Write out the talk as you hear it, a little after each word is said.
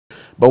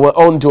But we're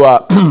on to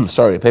our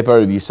sorry, paper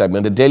review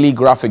segment. The Daily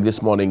Graphic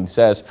this morning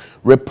says,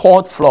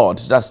 report flawed.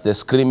 That's the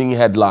screaming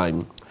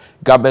headline.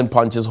 Government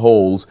punches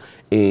holes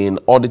in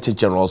Auditor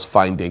General's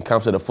finding.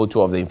 Comes with a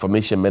photo of the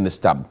Information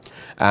Minister.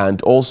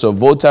 And also,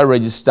 voter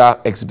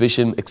register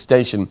exhibition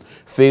extension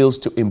fails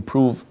to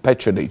improve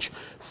patronage.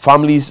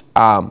 Families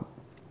are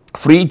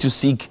free to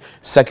seek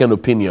second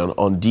opinion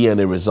on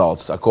DNA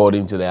results,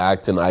 according to the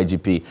acting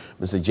IGP,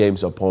 Mr.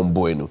 James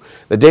Opon-Boyenu.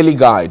 The Daily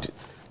Guide,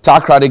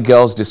 Takoradi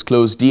Girls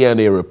disclosed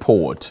DNA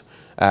report.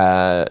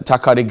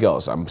 Takoradi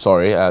Girls,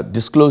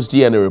 disclosed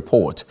DNA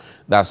report.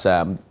 That's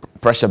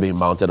pressure being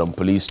mounted on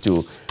police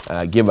to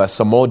give us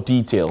some more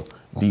detail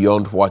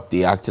beyond what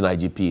the acting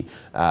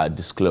IGP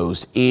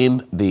disclosed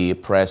in the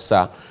press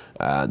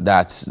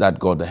that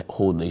got the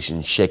whole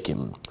nation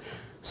shaking.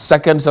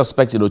 Second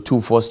suspect in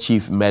Otumfuo's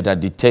chief murder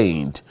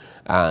detained,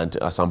 and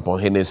Asampon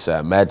Hene's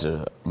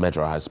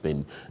murderer has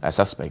been,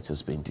 suspect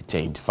has been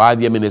detained.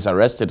 5 Yemen is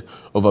arrested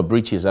over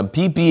breaches, and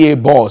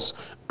PPA boss,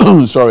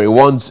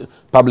 wants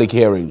public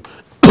hearing.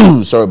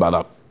 Sorry about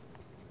that.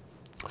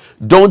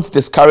 Don't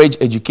discourage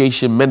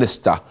education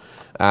minister.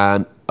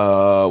 And,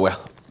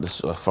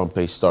 this is front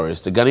page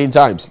stories. The Ghanaian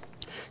Times.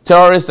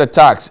 Terrorist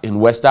attacks in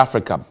West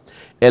Africa.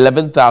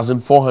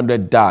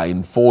 11,400 die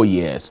in 4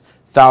 years.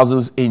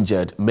 Thousands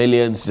injured,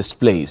 millions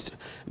displaced.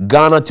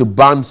 Ghana to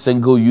ban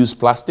single-use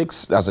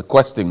plastics? That's a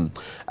question.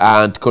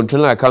 And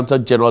Controller and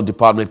Accountant General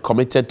Department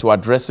committed to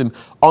addressing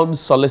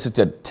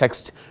unsolicited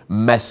text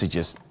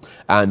messages.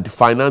 And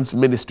Finance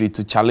Ministry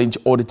to challenge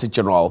Auditor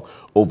General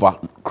over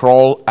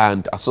Kroll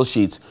and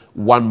Associates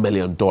 $1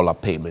 million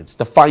payments.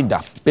 The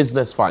Finder,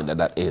 Business Finder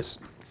that is.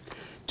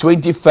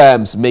 20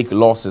 firms make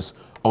losses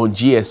on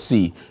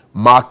GSC.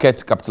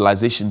 Market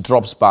capitalization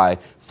drops by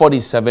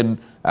 4.7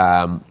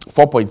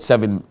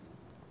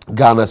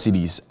 Ghana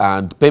cedis,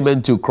 and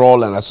payment to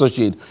Kroll and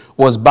Associate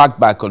was backed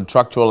by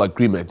contractual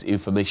agreement,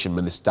 Information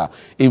Minister.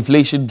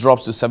 Inflation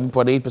drops to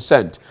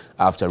 7.8%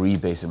 after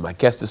rebasing. My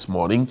guest this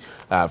morning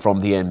from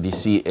the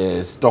NDC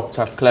is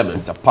Dr.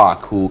 Clement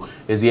Apak, who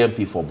is the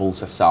MP for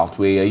Bolsa South.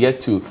 We are yet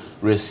to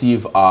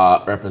receive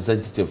our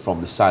representative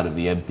from the side of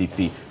the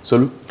MPP.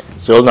 Solu?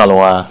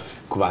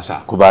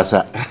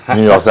 Kubasa.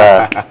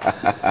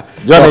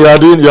 Johnny, you are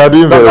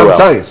doing very well. I'm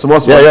trying.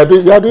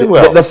 You are doing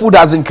well. The food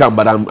hasn't come,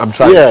 but I'm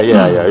trying.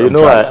 Yeah. You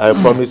know, I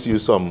promise you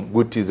some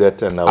good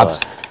dessert and our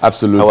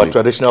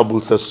traditional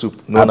Bulsa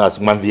soup known as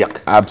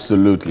manviak.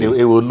 Absolutely.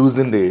 It will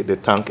loosen the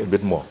tank a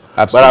bit more.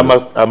 Absolutely.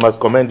 But I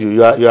must commend you.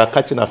 You are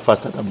catching up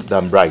faster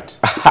than Bright.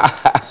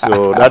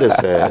 So that is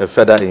a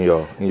feather in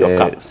your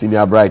cap.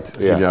 Senior Bright.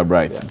 Yeah.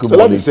 Good so morning.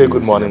 Let me say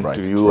good morning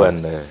to you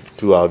and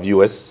to our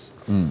viewers.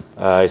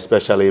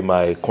 Especially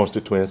my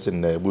constituents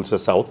in Bulsa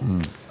South,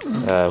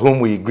 whom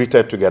we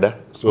greeted together.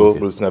 So,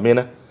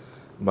 Bulsnamena,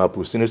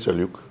 Mapusini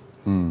Soluk.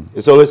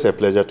 It's always a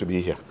pleasure to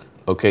be here.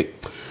 Okay.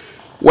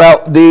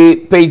 Well,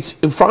 the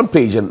front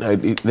page, and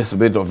there's a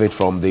bit of it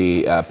from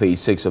the page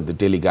 6 of the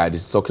Daily Guide,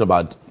 is talking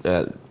about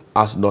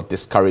us not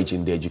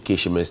discouraging the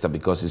Education Minister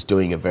because he's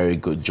doing a very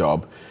good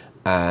job.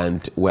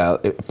 And, well,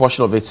 a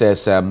portion of it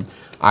says,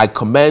 I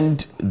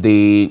commend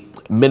the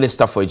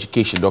Minister for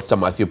Education, Dr.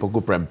 Matthew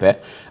Opoku Prempeh,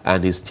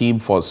 and his team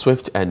for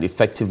swift and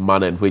effective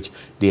manner in which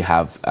they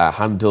have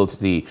handled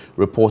the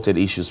reported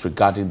issues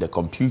regarding the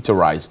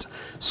computerized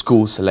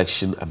school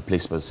selection and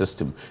placement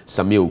system.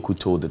 Samir Oku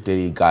told the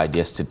Daily Guide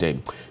yesterday.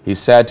 He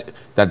said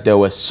that there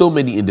were so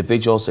many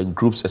individuals and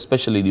groups,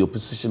 especially the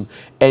opposition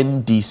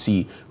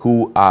NDC,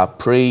 who are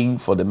praying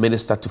for the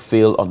minister to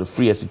fail on the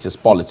free SHS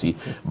policy,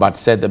 but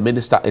said the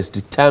minister is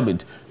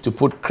determined to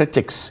put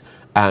critics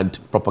and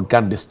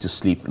propagandists to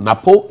sleep.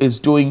 Napo is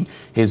doing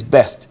his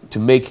best to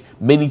make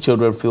many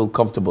children feel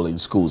comfortable in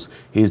schools.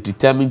 He is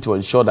determined to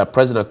ensure that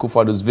President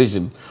Akufo-Addo's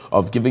vision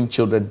of giving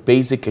children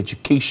basic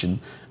education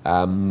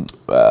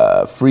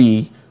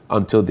free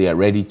until they are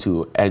ready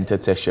to enter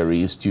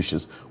tertiary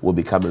institutions will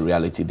become a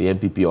reality. The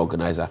MPP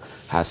organizer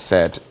has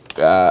said,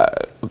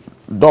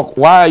 Doc,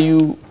 why are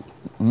you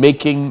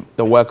making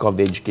the work of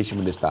the Education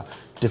Minister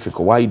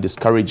difficult? Why are you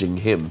discouraging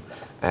him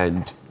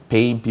and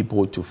paying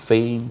people to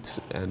faint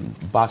and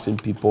busing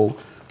people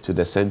to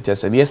the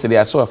centers? And yesterday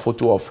I saw a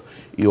photo of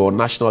your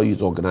national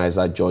youth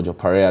organizer, George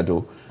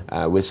Opareado,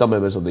 with some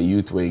members of the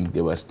youth wing. They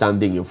were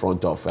standing in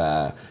front of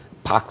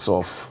packs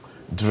of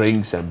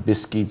drinks and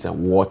biscuits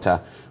and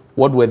water.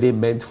 What were they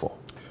meant for?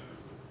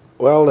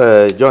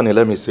 Well, Johnny,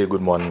 let me say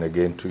good morning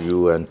again to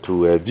you and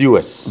to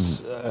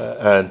viewers,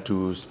 and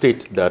to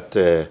state that,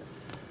 the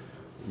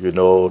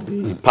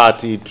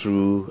party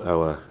through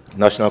our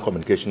National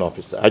Communication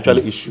Officer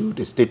actually issued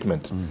a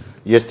statement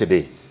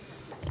yesterday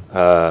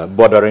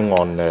bordering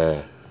on,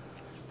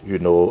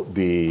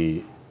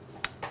 the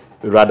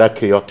rather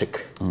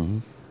chaotic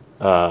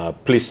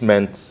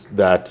placements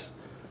that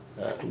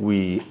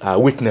we are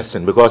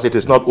witnessing, because it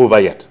is not over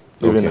yet,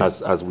 even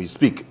as we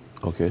speak.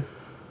 Okay.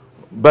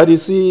 But you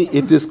see,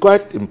 it is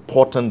quite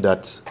important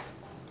that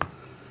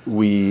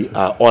we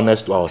are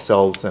honest to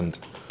ourselves and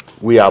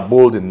we are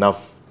bold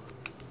enough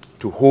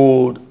to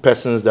hold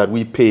persons that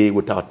we pay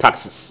with our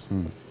taxes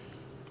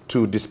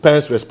to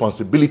dispense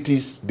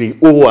responsibilities they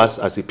owe us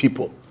as a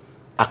people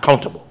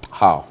accountable.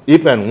 How?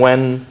 If and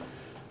when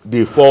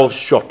they fall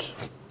short,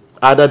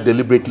 either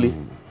deliberately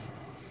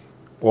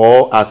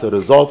or as a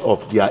result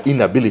of their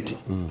inability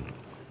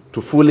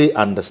to fully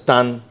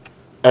understand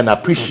and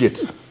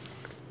appreciate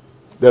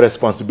the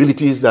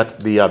responsibilities that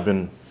they have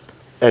been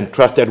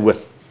entrusted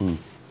with.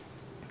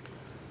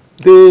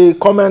 The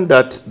comment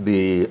that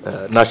the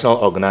national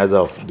organizer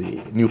of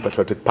the New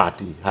Patriotic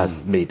Party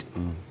has made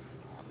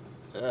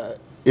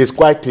is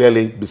quite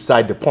clearly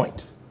beside the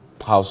point.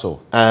 How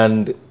so?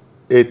 And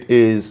it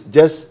is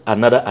just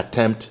another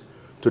attempt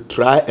to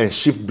try and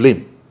shift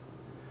blame.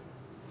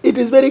 It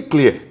is very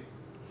clear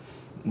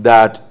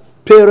that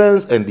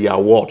parents and their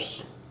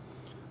wards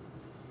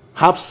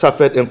have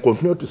suffered and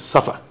continue to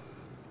suffer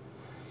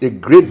a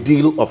great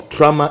deal of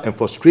trauma and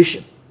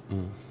frustration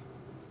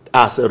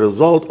as a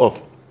result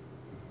of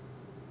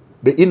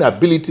the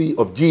inability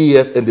of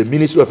GES and the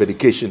Ministry of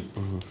Education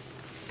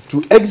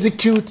to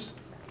execute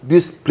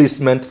this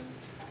placement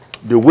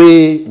the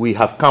way we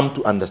have come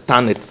to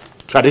understand it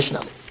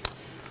traditionally.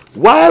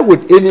 Why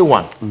would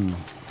anyone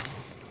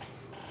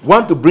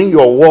want to bring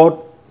your ward,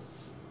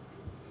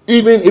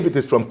 even if it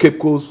is from Cape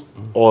Coast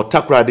or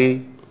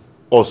Takoradi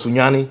or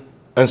Sunyani,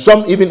 and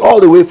some even all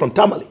the way from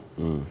Tamale,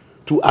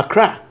 to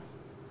Accra,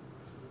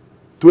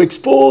 to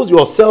expose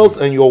yourselves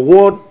and your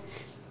ward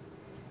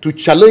to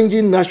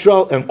challenging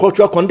natural and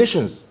cultural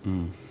conditions?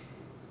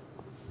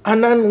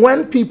 And then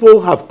when people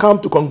have come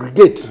to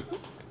congregate,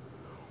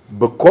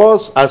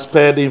 because as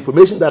per the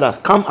information that has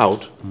come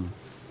out,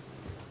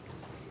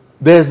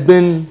 there's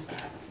been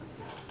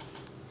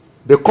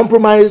the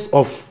compromise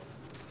of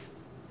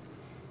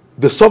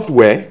the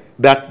software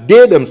that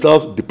they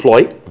themselves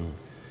deployed,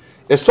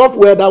 a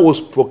software that was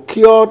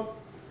procured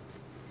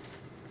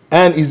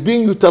and is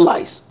being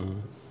utilized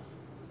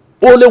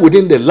only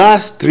within the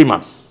last 3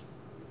 months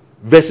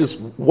versus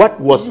what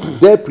was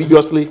there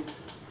previously,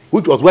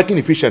 which was working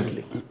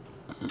efficiently.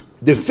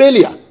 The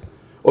failure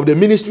of the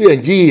ministry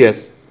and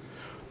GES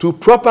to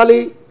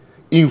properly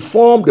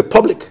inform the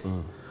public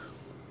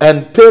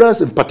and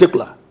parents in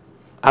particular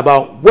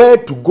about where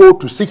to go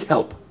to seek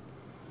help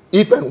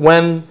if and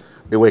when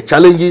there were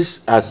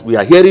challenges, as we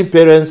are hearing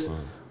parents,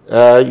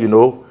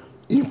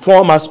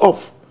 inform us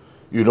of,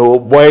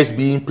 boys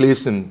being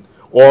placed in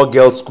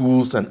all-girls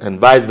schools and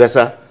vice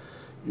versa,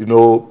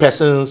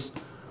 persons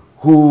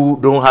who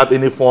don't have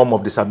any form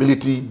of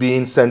disability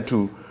being sent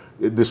to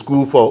the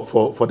school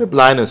for the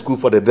blind and school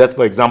for the deaf,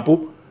 for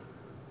example.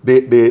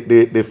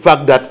 The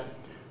fact that,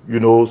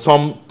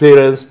 some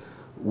parents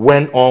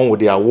went on with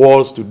their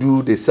wards to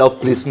do the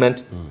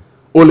self-placement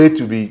only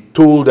to be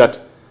told that,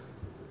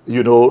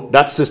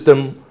 that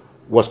system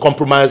was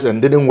compromised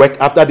and didn't work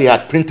after they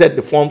had printed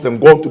the forms and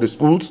gone to the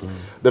schools.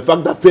 The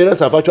fact that parents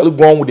have actually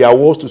gone with their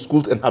wards to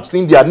schools and have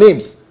seen their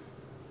names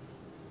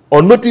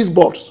on notice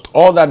boards.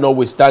 All that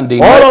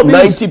notwithstanding,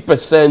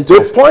 90%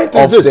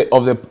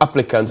 of the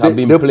applicants have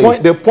been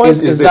placed. The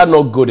point is that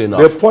not good enough?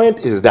 The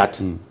point is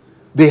that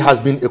there has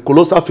been a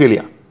colossal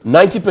failure.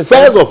 90%.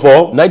 First of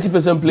all,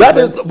 90% placement. That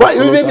is, but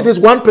even if it is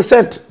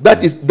 1%,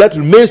 that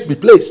remains to be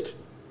placed.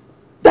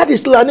 That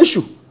is still an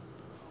issue.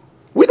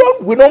 We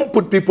don't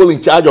put people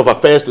in charge of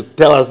affairs to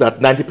tell us that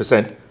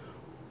 90%.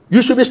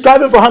 You should be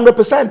striving for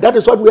 100%. That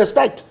is what we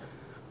expect.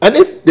 And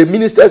if the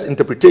minister's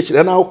interpretation,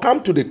 and I'll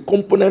come to the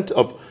component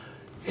of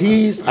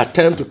his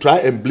attempt to try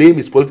and blame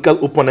his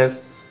political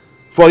opponents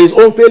for his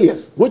own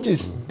failures, which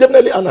is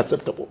definitely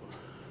unacceptable.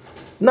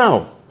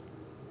 Now,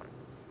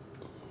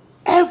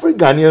 every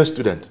Ghanaian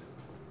student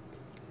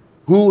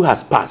who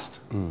has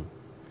passed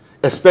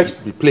expects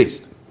to be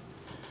placed.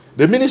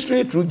 The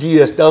ministry through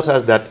GES tells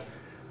us that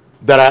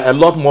there are a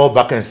lot more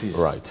vacancies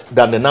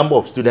than the number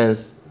of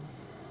students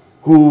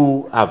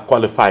who have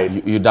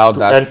qualified you doubt to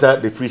that? Enter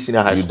the free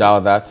senior high school. You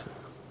doubt that?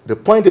 The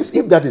point is,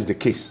 if that is the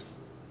case,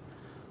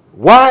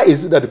 why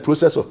is it that the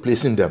process of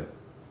placing them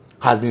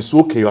has been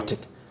so chaotic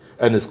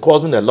and is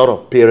causing a lot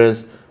of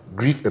parents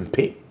grief and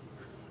pain?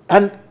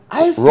 And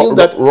I feel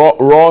that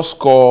raw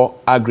score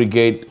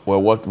aggregate were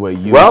what were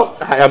used. Well,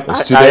 I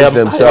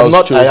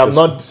am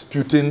not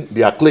disputing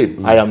their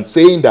claim. I am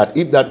saying that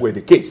if that were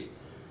the case,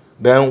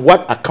 then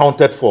what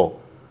accounted for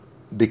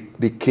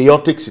the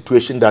chaotic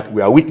situation that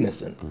we are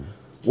witnessing?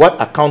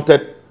 What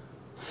accounted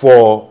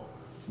for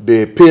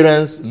the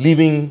parents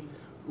living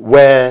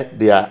where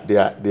they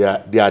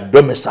are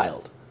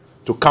domiciled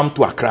to come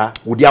to Accra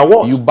with their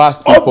wards? You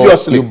based people.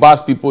 Obviously, you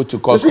based people to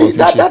cause confusion.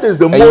 That is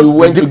the most you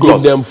went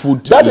ridiculous. to give them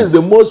food to That eat. is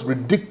the most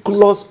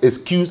ridiculous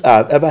excuse I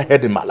have ever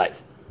heard in my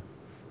life.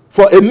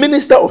 For a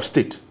minister of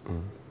state,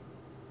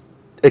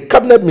 a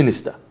cabinet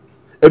minister,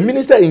 a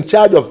minister in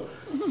charge of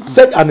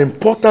such an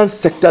important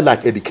sector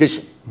like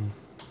education,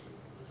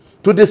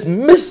 to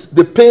dismiss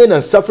the pain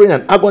and suffering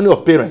and agony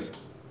of parents,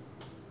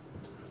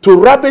 to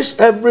rubbish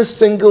every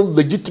single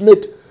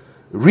legitimate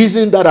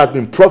reason that has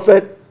been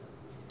proffered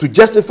to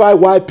justify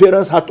why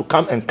parents had to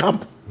come and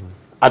camp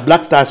at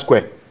Black Star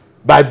Square,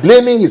 by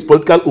blaming his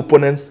political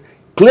opponents,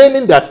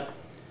 claiming that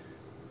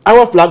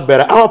our flag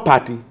bearer, our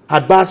party,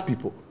 had bashed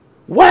people.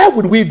 Why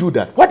would we do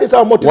that? What is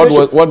our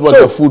motivation? What was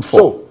the food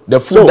for? The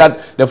food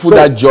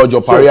that George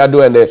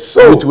Opariado and the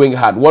youth wing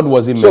had. What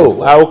was it meant for?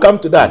 So I will come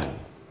to that.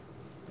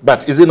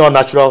 But is it not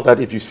natural that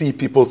if you see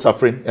people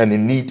suffering and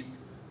in need,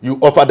 you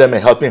offer them a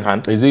helping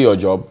hand? Is it your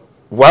job?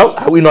 Well,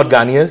 are we not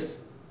Ghanaians?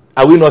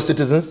 Are we not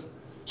citizens?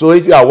 So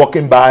if you are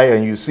walking by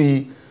and you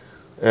see,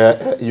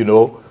 you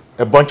know,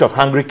 a bunch of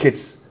hungry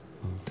kids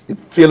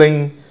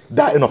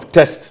dying of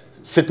thirst,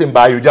 sitting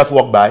by, you just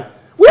walk by,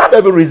 we have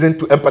every reason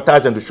to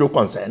empathize and to show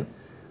concern.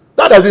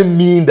 That doesn't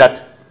mean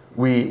that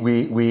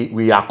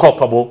we are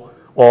culpable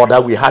or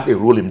that we had a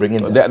role in bringing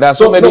them. There are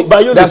so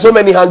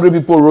many hungry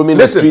people roaming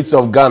the streets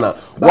of Ghana.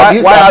 Why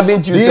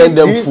haven't you sent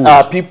them food? These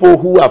are people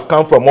who have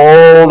come from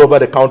all over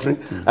the country,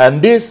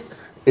 and this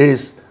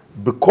is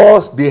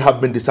because they have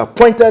been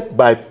disappointed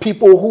by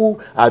people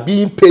who are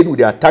being paid with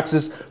their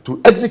taxes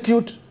to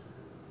execute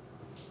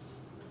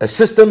a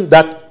system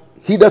that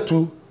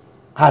hitherto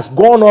has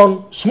gone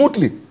on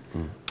smoothly.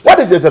 What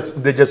is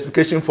the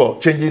justification for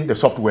changing the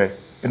software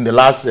in the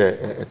last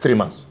 3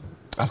 months?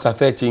 After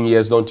 13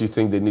 years, don't you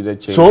think they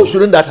needed change? So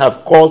shouldn't that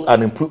have caused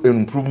an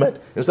improvement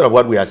instead of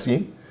what we are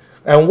seeing?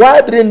 And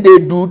why didn't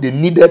they do the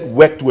needed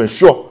work to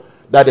ensure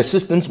that the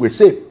systems were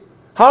safe?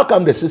 How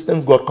come the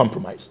systems got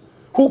compromised?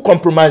 Who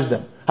compromised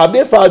them? Have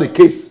they filed a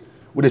case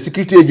with the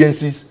security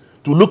agencies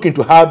to look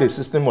into how the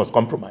system was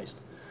compromised?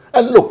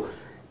 And look,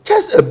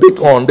 just a bit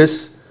on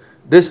this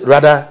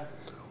rather,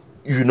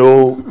 you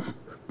know,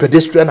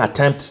 pedestrian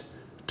attempt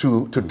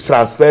to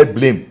transfer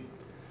blame.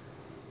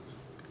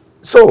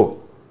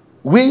 So,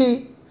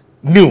 we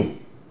knew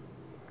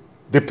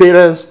the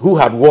parents who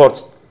had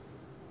wards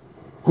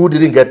who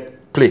didn't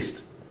get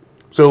placed.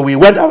 So we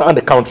went around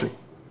the country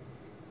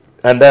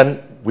and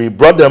then we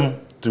brought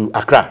them to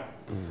Accra.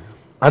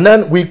 And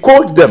then we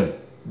coached them,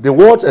 the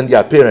wards and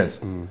their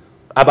parents,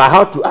 about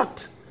how to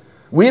act.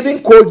 We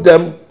even coached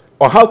them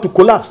on how to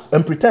collapse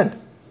and pretend.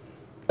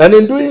 And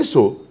in doing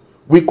so,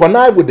 we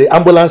connived with the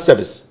ambulance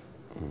service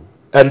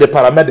and the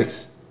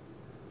paramedics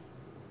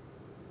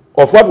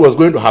of what was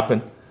going to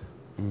happen.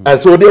 And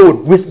so they would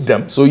whisk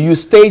them. So you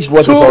staged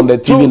what is on the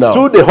TV now?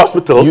 To the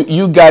hospitals.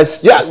 You guys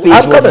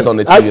staged what is on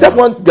the TV I just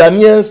want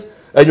Ghanaians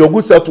and your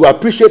good self to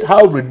appreciate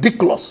how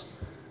ridiculous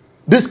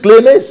this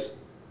claim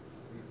is.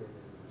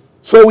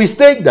 So we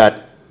staged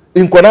that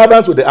in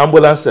connivance with the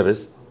ambulance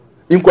service,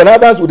 in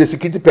connivance with the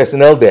security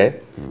personnel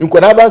there, in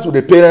connivance with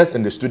the parents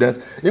and the students,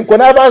 in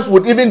connivance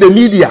with even the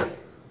media,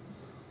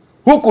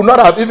 who could not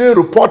have even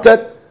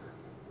reported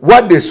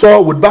what they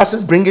saw with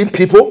buses bringing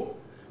people,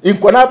 in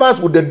connivance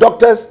with the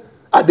doctors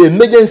at the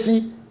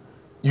emergency,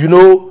 you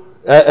know,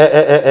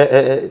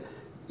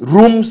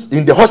 rooms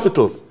in the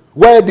hospitals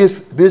where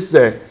these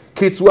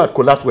kids who had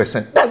collapsed were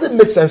sent. Does it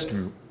make sense to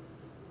you?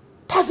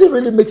 Does it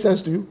really make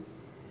sense to you?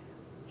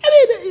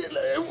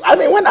 I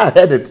mean, when I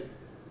heard it,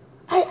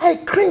 I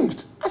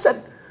cringed. I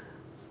said,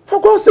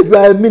 for God's sake, you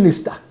are a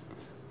minister,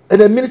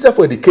 and a minister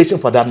for education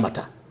for that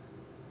matter.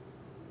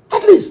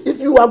 At least, if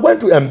you are going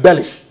to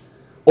embellish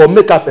or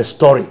make up a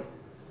story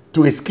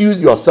to excuse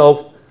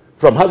yourself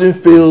from having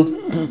failed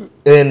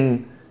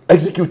in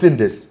executing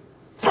this,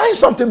 find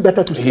something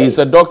better to say. He's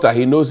a doctor.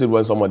 He knows it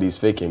when somebody is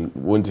faking,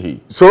 won't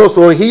he?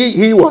 So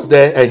he was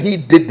there and he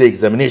did the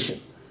examination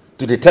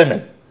to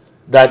determine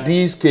that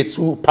these kids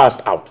who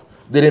passed out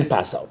didn't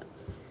pass out.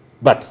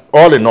 But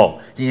all in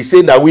all, he's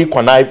saying that we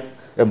connived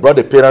and brought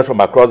the parents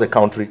from across the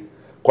country,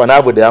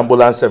 connived with the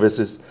ambulance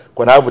services,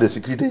 connived with the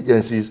security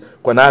agencies,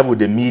 connived with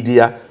the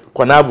media,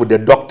 connived with the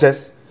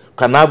doctors,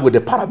 connived with the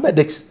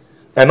paramedics,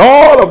 and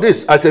all of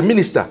this as a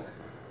minister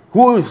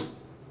who is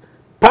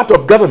part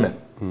of government.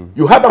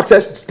 You have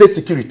access to state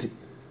security.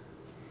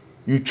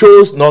 You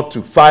chose not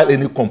to file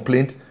any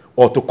complaint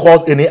or to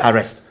cause any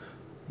arrest.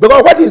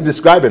 Because what he's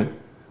describing,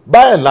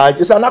 by and large,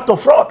 is an act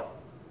of fraud.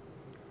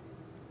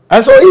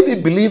 And so if he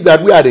believed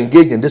that we are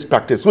engaged in this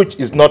practice, which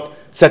is not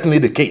certainly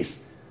the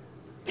case,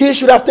 he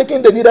should have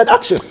taken the needed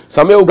action.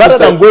 Rather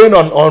than going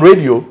on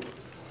radio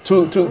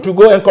to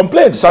go and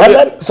complain.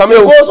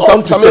 Samuel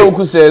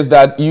Oku says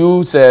that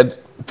you said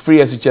free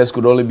SHS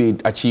could only be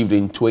achieved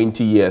in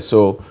 20 years.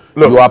 So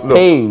you are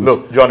pained.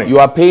 Johnny, you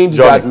are pained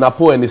that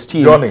Napo and his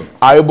team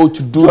are able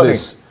to do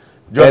this.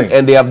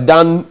 And they have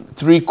done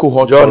 3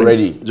 cohorts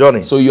already.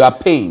 Johnny, so you are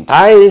pained.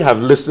 I have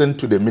listened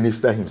to the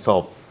minister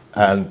himself,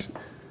 and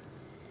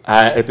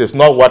it is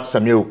not what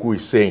Samuel Oku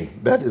is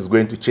saying that is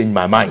going to change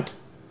my mind.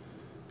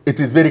 It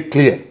is very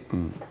clear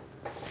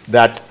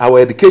that our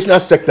educational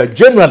sector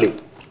generally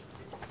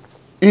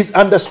is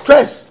under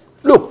stress.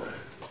 Look,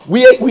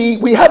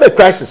 we have a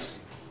crisis.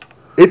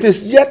 It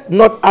is yet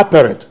not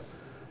apparent,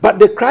 but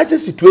the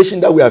crisis situation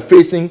that we are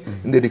facing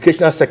in the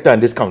educational sector in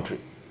this country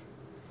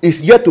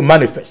is yet to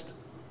manifest.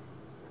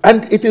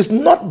 And it is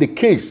not the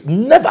case,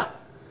 never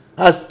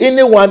has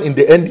anyone in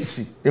the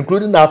NDC,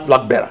 including our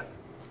flag bearer,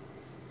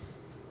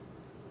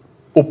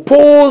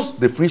 opposed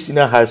the free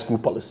senior high school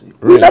policy.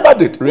 Really? We never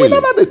did. Really?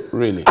 We never did.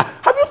 Really?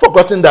 Have you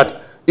forgotten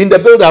that in the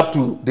build-up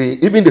to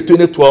even the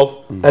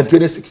 2012 and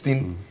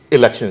 2016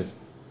 elections,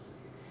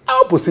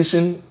 our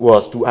position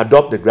was to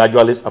adopt the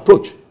gradualist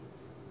approach.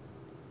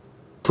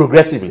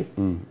 progressively.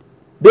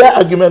 Their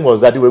argument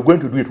was that they were going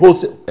to do it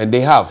wholesale. And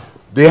they have.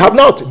 They have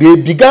not. They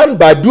began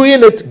by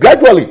doing it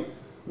gradually.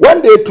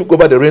 When they took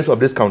over the reins of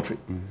this country,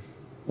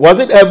 was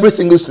it every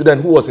single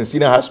student who was in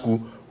senior high school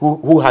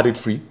who had it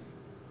free?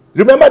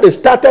 Remember, they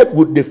started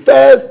with the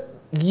first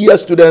year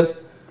students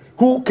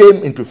who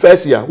came into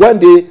first year when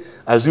they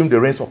assumed the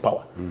reins of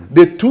power.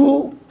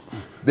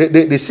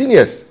 The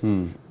seniors,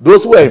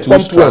 those who were in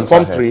Form 2 and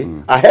Form 3,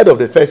 ahead of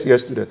the first year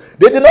students,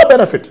 they did not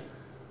benefit.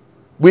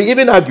 We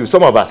even argue,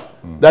 some of us,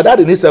 that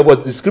in itself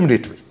was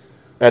discriminatory.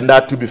 And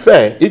that, to be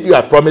fair, if you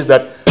had promised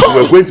that you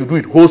were going to do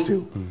it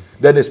wholesale,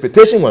 then the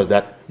expectation was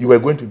that you were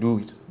going to do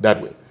it that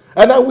way.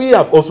 And then we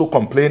have also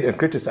complained and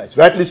criticized,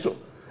 rightly so.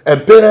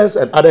 And parents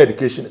and other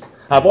educationists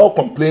have all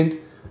complained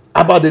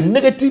about the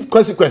negative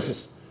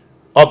consequences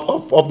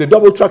of the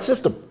double track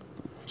system.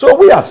 So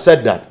we have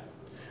said that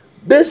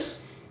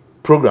this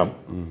program,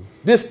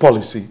 this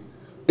policy,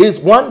 is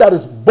one that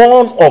is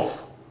born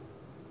of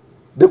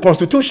the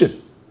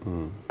Constitution.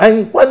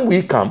 And when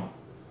we come,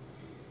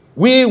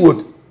 we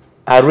would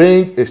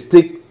arrange a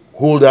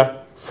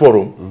stakeholder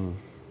forum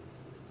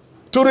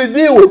to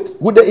review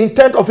it with the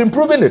intent of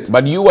improving it.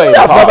 But you were in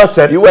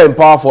power. You were in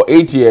power for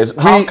 8 years.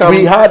 How come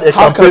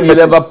you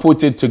never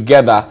put it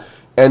together?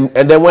 And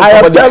then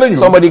when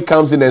somebody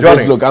comes in and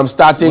says, look, I'm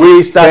starting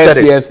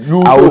first years,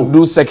 I will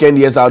do second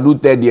years, I'll do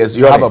third years,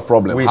 you have a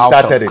problem. We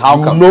started it.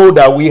 You know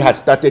that we had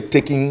started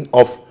taking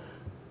off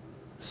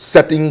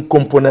certain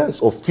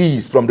components of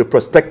fees from the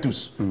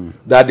prospectus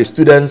that the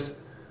students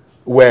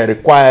were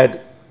required,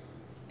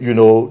 you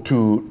know,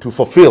 to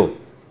fulfill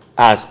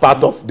as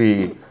part of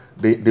the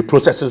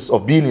processes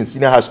of being in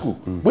senior high school.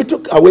 We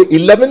took away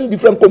 11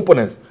 different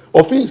components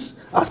of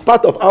fees as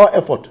part of our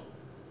effort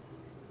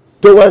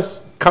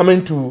towards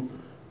coming to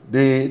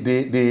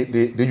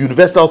the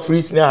universal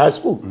free senior high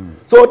school.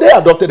 So they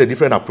adopted a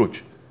different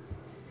approach.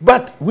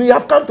 But we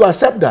have come to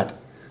accept that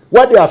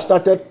what they have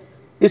started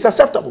is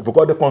acceptable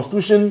because the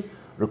Constitution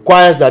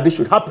requires that this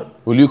should happen.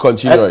 Will you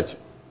continue it?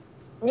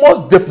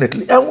 Most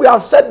definitely. And we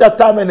have said that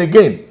time and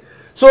again.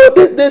 So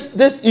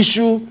this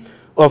issue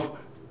of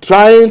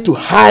trying to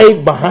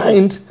hide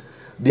behind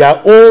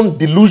their own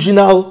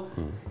delusional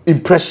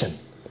impression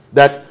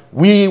that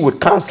we would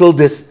cancel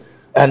this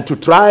and to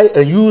try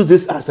and use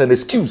this as an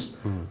excuse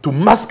to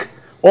mask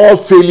all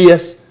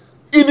failures,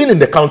 even in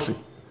the country,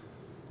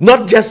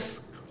 not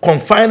just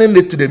confining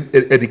it to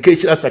the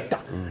educational sector.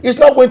 It's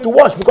not going to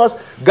wash because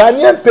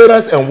Ghanaian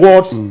parents and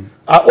wards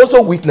are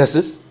also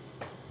witnesses.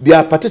 They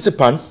are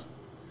participants.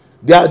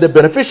 They are the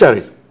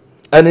beneficiaries.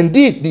 And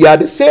indeed, they are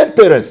the same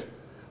parents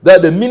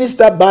that the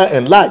minister, by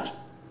and large,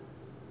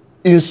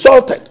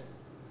 insulted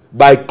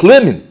by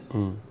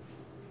claiming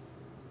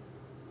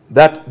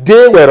that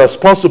they were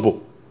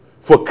responsible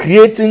for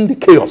creating the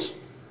chaos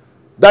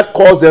that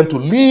caused them to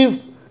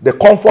leave the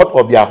comfort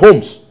of their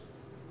homes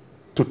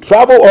to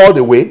travel all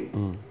the way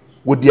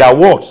with their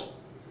wards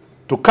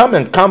to come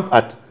and camp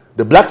at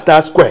the Black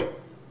Star Square.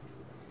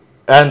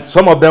 And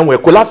some of them were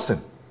collapsing.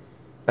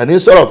 And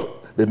instead of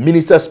the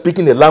minister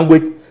speaking a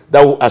language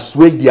that will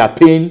assuage their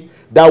pain,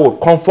 that will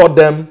comfort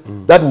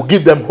them, that will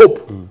give them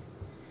hope,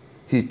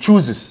 he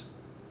chooses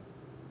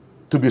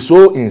to be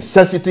so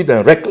insensitive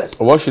and reckless.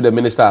 What should the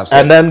minister have said?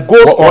 And then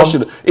goes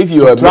on if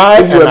you were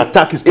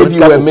attack his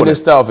political If you were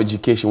minister of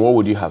education, what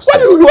would you have said?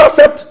 Well, you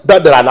accept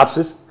that there are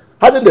lapses.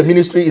 Hasn't the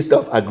ministry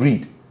itself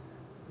agreed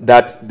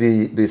that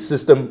the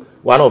system,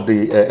 one of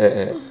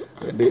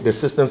the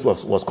systems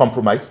was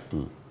compromised?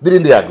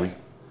 Didn't they agree?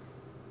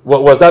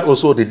 Was that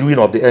also the doing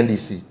of the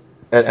NDC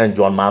and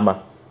John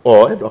Mahama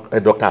or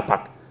Dr.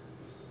 Apak?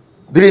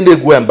 Didn't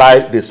they go and buy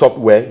the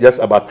software just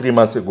about 3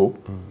 months ago?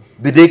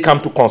 Did they come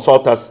to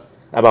consult us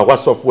about what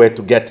software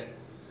to get?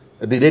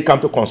 Did they come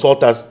to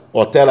consult us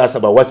or tell us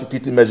about what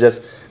security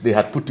measures they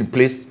had put in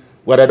place,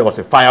 whether there was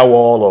a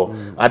firewall or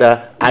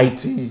other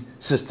IT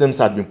systems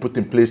had been put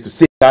in place to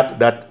save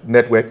that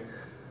network?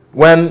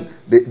 When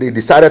they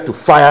decided to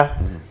fire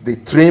the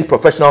trained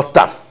professional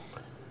staff,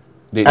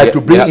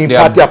 to bring in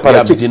party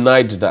apparatchiks. They have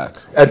denied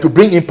that. And to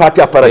bring in party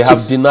apparatchiks. They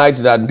have denied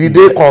that. Did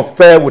they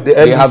confer with the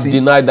NDC? They have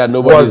denied that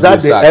nobody was that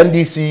the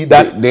NDC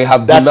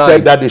that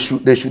said that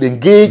they should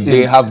engage?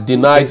 They have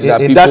denied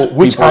that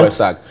people were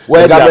sacked.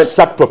 Where they have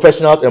sacked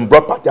professionals and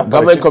brought party apparatchiks.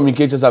 Government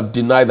communicators have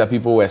denied that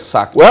people were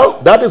sacked.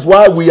 Well, that is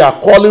why we are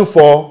calling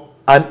for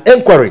an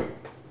inquiry.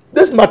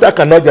 This matter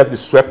cannot just be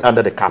swept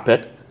under the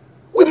carpet.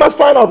 We must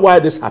find out why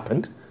this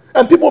happened,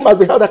 and people must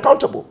be held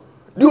accountable.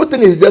 Do you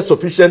think it's just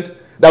sufficient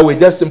that we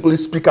just simply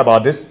speak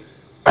about this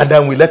and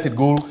then we let it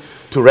go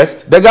to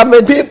rest? The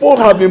government people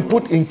have been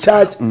put in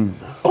charge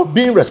of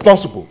being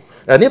responsible.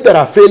 And if there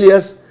are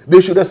failures, they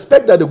should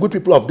expect that the good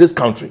people of this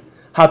country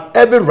have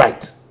every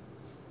right,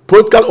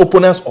 political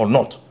opponents or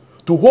not,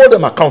 to hold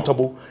them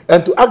accountable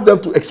and to ask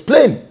them to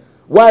explain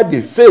why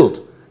they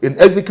failed in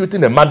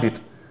executing a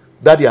mandate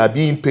that they are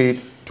being paid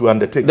to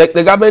undertake.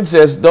 The government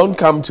says, don't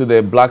come to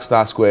the Black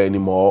Star Square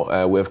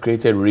anymore. We have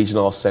created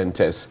regional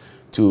centers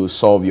to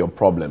solve your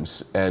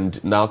problems.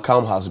 And now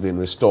calm has been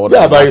restored.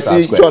 Yeah, but you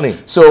see, Johnny.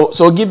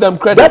 So give them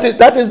credit.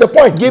 That is the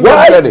point. Give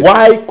them credit.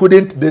 Why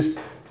couldn't this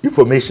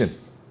information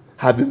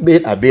have been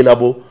made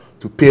available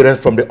to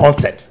parents from the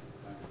onset?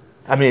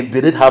 I mean,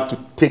 did it have to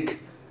take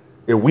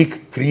a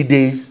week, 3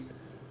 days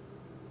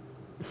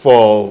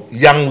for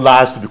young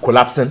lives to be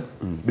collapsing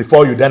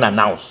before you then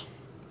announce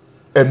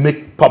and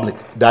make public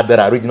that there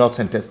are regional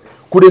centers?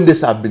 Couldn't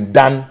this have been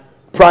done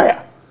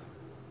prior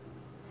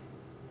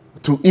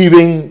to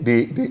even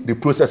the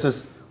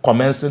processes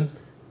commencing?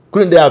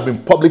 Couldn't there have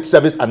been public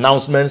service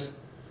announcements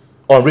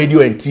on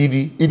radio and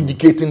TV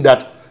indicating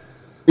that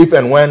if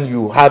and when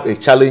you have a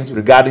challenge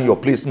regarding your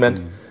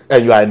placement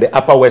and you are in the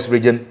Upper West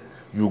region,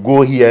 you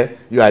go here,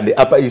 you are in the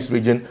Upper East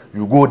region,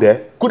 you go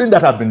there? Couldn't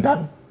that have been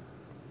done?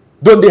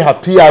 Don't they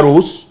have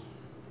PROs,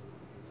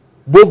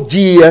 both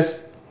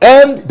GES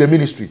and the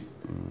ministry?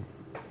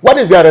 What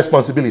is their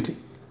responsibility?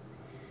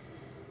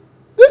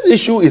 This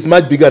issue is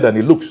much bigger than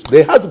it looks.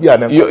 There has to be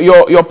an emphasis.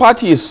 Your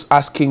party is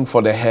asking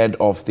for the head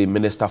of the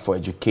Minister for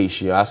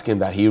Education. You're asking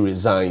that he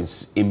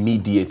resigns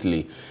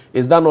immediately.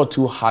 Is that not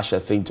too harsh a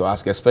thing to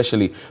ask,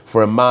 especially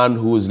for a man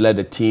who's led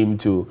a team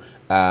to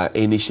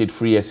initiate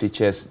free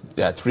SHS?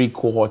 There are 3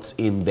 cohorts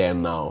in there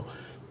now.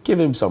 Give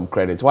him some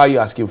credit. Why are you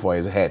asking for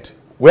his head?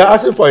 We're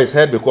asking for his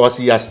head because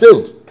he has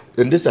failed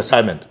in this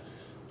assignment.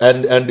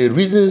 And the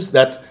reasons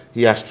that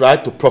he has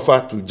tried to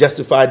proffer to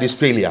justify this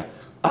failure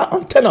are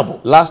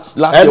untenable. Last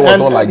year was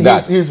not like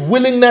that. His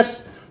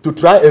willingness to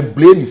try and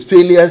blame his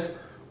failures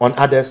on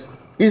others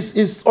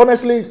is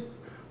honestly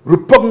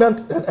repugnant,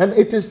 and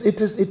it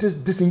is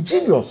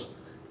disingenuous.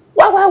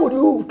 Why would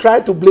you try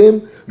to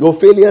blame your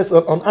failures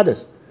on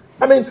others?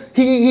 I mean,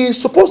 he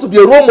is supposed to be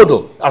a role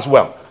model as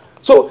well.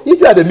 So if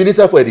you are the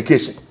Minister for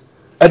Education,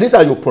 and these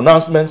are your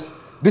pronouncements,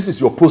 this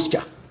is your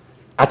posture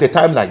at a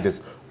time like this,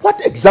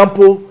 what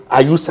example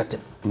are you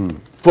setting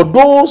for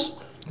those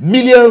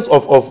millions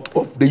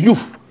of the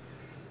youth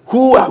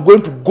who are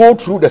going to go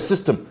through the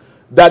system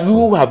that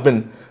you have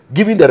been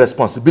given the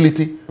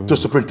responsibility to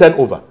superintend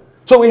over?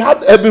 So we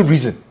have every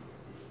reason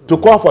to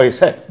call for his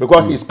head,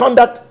 because his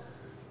conduct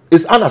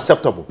is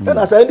unacceptable. And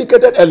as I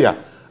indicated earlier,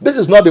 this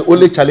is not the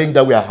only challenge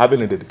that we are having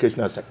in the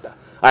educational sector.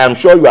 I am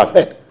sure you have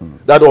heard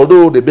that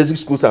although the basic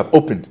schools have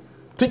opened,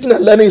 teaching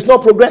and learning is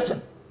not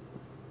progressing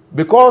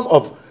because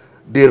of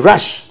the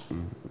rush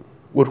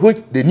with which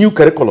the new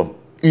curriculum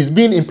is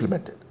being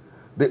implemented.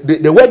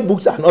 The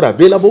workbooks are not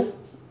available,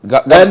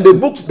 and the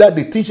books that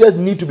the teachers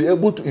need to be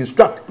able to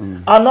instruct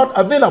are not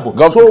available.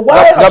 So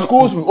why are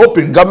schools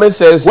open government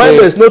says when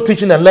there is no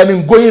teaching and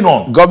learning going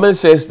on? Government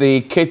says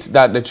the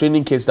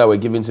training kits that were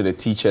given to the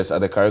teachers at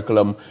the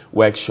curriculum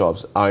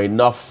workshops are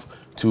enough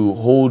to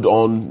hold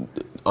on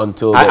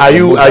until. Are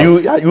you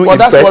well, impressed?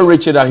 That's what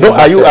Richard and no,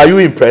 are you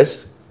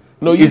impressed?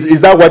 No,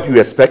 is that what you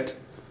expect?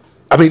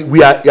 I mean,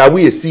 are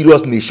we a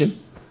serious nation?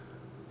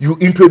 You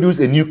introduce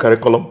a new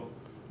curriculum,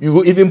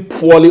 you even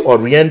poorly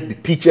orient the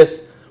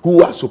teachers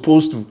who are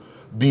supposed to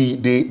be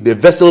the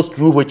vessels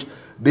through which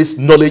this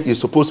knowledge is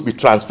supposed to be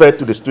transferred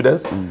to the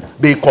students.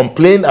 They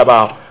complain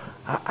about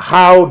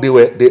how they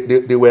were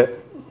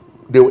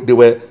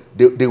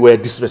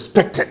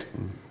disrespected.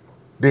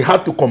 They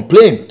had to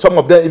complain. Some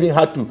of them even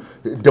had to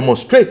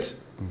demonstrate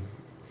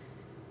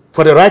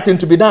for the right thing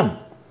to be done.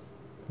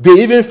 They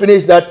even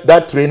finished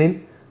that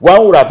training.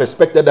 One would have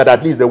expected that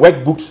at least the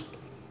workbooks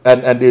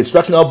and the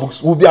instructional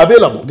books will be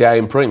available. They are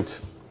in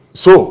print.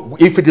 So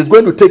if it is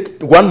going to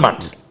take 1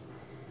 month,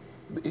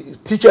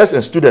 teachers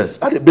and students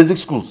at the basic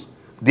schools,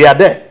 they are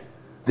there.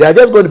 They are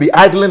just going to be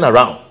idling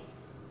around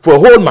for a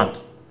whole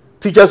month.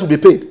 Teachers will be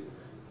paid.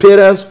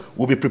 Parents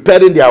will be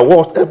preparing their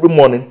awards every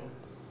morning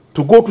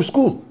to go to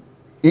school.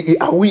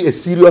 Are we a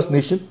serious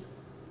nation?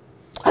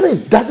 I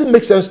mean, does it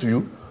make sense to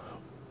you?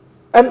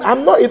 And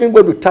I'm not even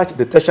going to touch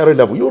the tertiary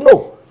level. You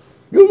know,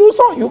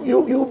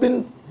 you've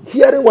been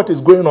hearing what is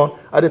going on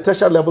at the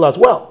tertiary level as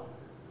well.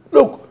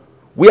 Look,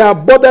 we are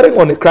bordering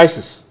on a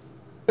crisis,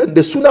 and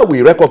the sooner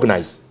we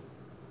recognize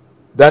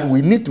that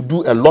we need to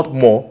do a lot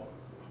more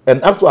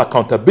and actual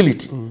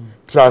accountability,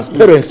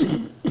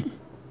 transparency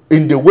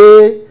in the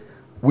way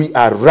we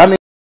are running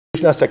the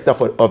educational sector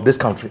of this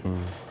country,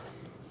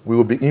 we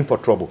will be in for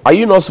trouble. Are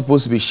you not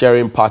supposed to be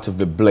sharing part of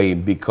the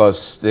blame?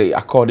 Because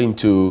according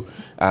to,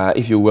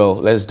 if you will,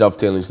 let's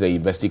dovetail into the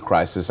university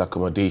crisis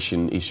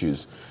accommodation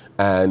issues.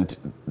 And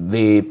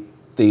the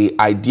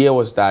idea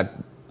was that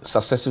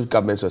successive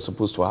governments were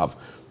supposed to have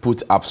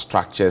put up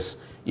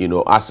structures, you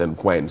know, as and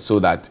when, so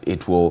that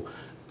it will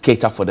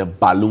cater for the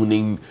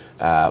ballooning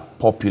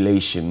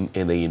population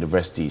in the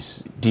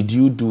universities. Did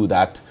you do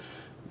that?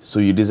 So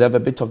you deserve a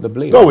bit of the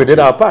blame. No, we did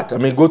our part. I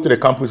mean, go to the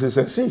campuses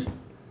and see.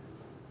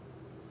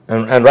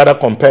 And rather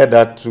compare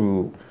that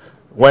to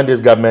when this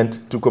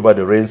government took over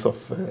the reins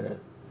of,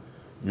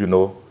 you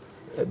know,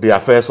 the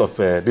affairs of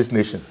this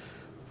nation.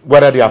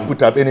 Whether they have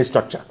put up any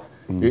structure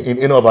in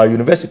any of our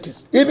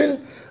universities,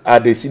 even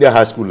at the senior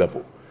high school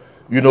level.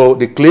 You know,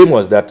 the claim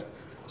was that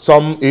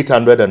some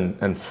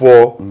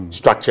 804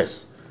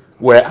 structures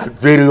were at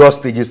various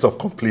stages of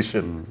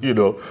completion, you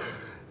know.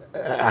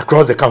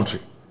 across the country.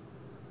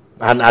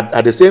 And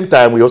at the same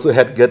time, we also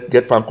had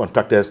get farm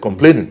contractors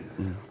complaining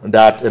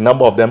that a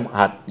number of them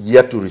had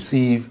yet to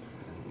receive,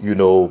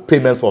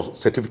 payments for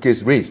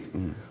certificates raised,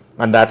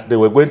 and that they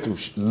were going to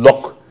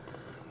lock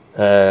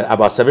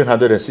about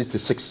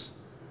 766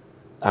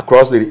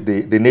 across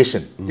the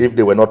nation if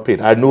they were not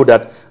paid. I know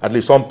that at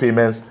least some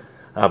payments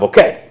have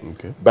occurred,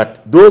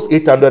 but those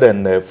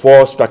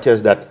 804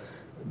 structures that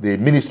the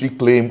ministry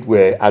claimed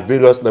were at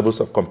various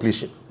levels of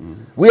completion,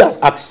 we have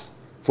asked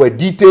for a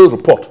detailed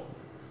report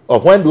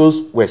of when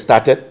those were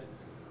started,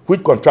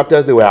 which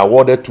contractors they were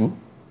awarded to,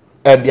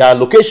 and their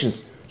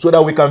locations, so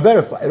that we can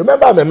verify.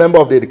 Remember, I'm a member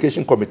of the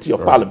Education Committee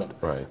of Parliament.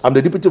 Right. I'm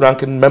the deputy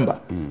ranking member.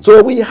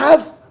 So we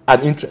have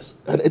an interest,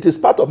 and it is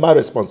part of my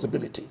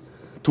responsibility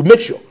to make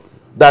sure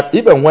that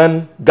even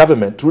when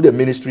government, through the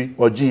ministry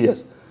or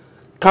GS,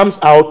 comes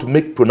out to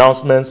make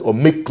pronouncements or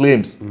make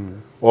claims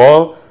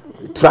or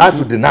try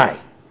to deny,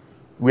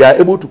 we are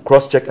able to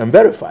cross-check and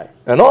verify.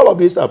 And all of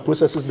these are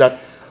processes that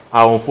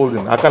are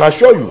unfolding. I can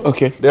assure you,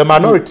 the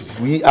minorities,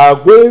 we are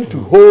going to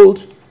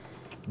hold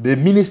the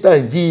minister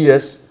and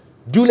GES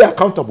duly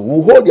accountable.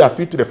 We'll hold their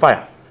feet to the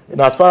fire,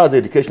 as far as the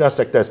educational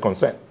sector is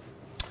concerned.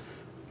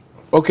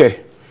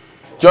 Okay.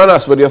 Join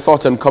us with your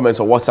thoughts and comments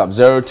on WhatsApp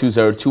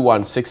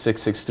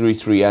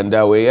 02021666633, and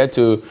we're here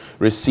to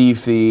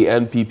receive the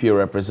NPP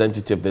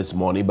representative this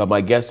morning. But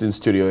my guest in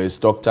studio is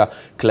Dr.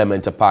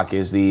 Clement Apake,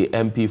 is the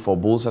MP for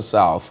Bulsa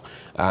South,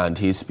 and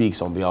he speaks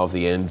on behalf of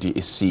the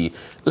NDC.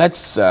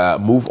 Let's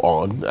move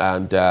on.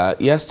 And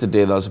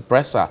yesterday there was a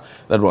presser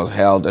that was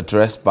held,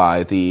 addressed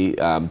by the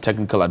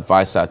technical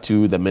advisor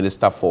to the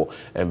Minister for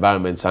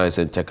Environment, Science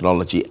and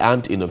Technology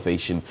and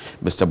Innovation,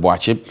 Mr.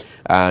 Boakye.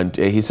 And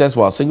he says,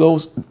 well,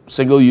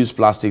 single-use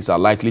plastics are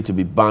likely to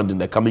be banned in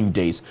the coming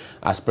days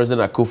as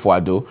President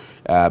Akufo-Addo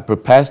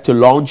prepares to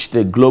launch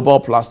the Global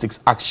Plastics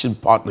Action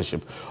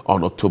Partnership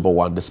on October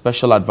 1. The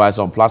special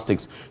advisor on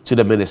plastics to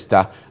the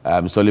minister,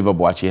 Mr. Oliver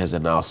Boakye, has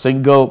announced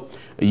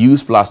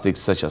single-use plastics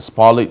such as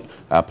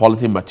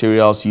polythene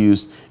materials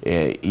used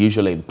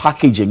usually in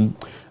packaging,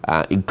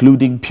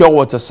 including pure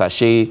water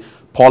sachet,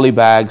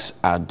 polybags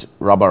and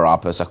rubber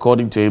wrappers.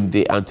 According to him,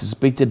 the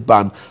anticipated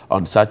ban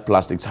on such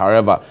plastics,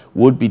 however,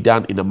 would be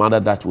done in a manner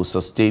that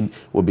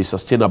will be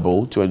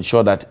sustainable to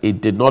ensure that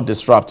it did not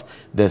disrupt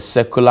the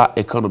circular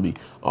economy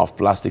of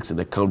plastics in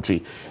the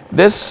country.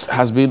 This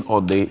has been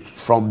on the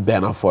front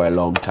burner for a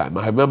long time.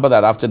 I remember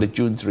that after the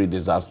June 3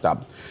 disaster,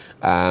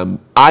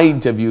 I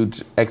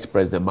interviewed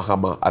ex-President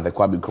Mahama at the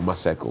Kwame Nkrumah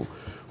Circle,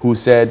 who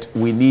said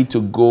we need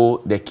to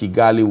go the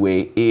Kigali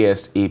way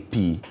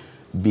ASAP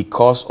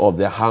because of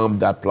the harm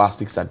that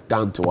plastics had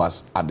done to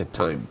us at the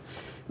time.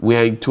 We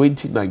are in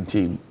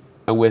 2019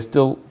 and we're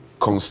still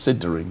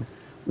considering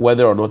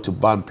whether or not to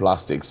ban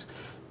plastics.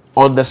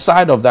 On the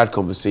side of that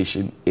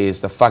conversation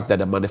is the fact that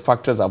the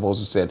manufacturers have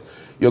also said,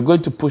 you're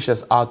going to push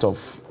us out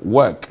of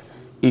work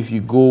if you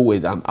go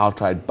with an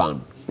outright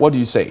ban. What do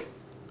you say?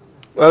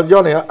 Well,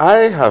 Johnny,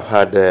 I have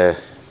had,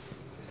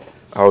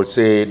 I would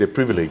say, the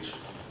privilege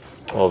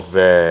of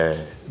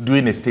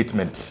doing a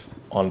statement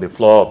on the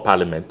floor of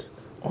Parliament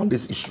on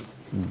this issue,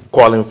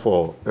 calling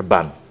for a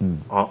ban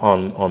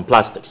on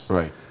plastics.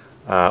 Right.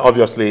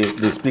 Obviously,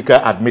 the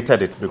Speaker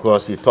admitted it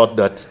because he thought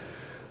that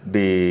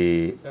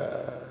the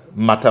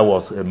matter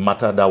was a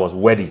matter that was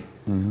worthy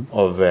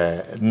of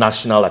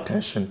national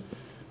attention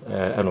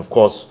and, of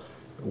course,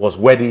 was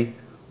worthy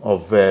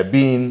of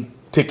being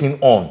taken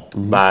on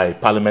by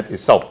Parliament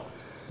itself.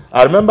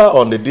 I remember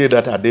on the day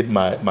that I did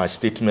my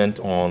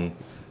statement on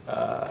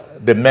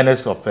the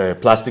menace of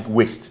plastic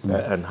waste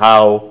and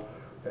how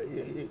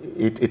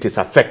it is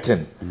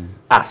affecting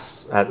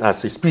us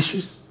as a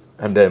species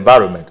and the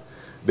environment.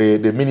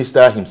 The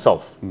minister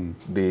himself,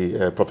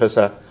 the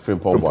Professor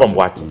Frimpong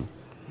Boakye,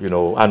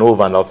 and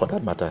over and out for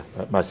that matter,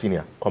 my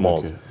senior,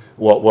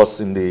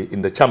 was in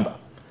the chamber.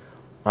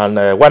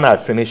 And when I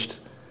finished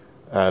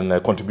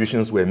and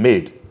contributions were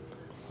made,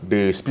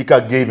 the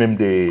Speaker gave him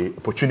the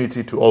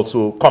opportunity to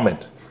also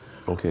comment.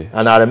 Okay.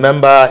 And I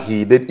remember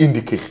he did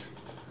indicate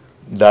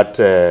that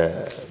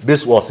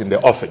this was in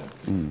the offing.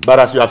 But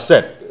as you have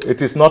said,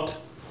 it is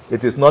not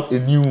a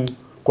new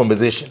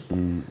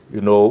conversation.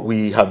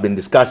 We have been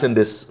discussing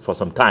this for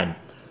some time.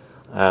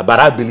 But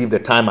I believe the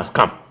time has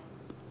come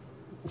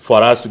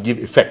for us to give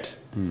effect.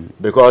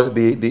 Because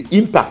the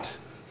impact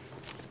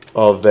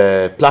of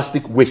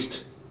plastic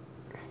waste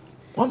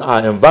on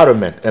our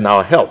environment and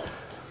our health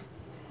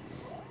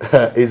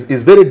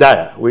is very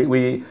dire.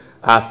 We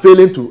are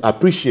failing to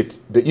appreciate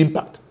the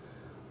impact.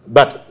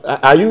 But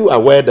are you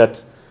aware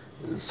that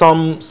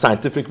some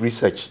scientific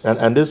research,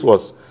 and this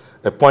was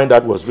a point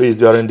that was raised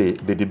during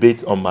the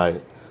debate on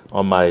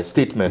my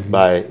statement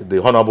by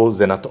the Honorable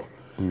Senator,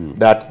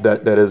 that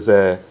there is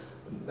a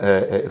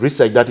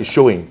research that is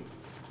showing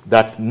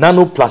that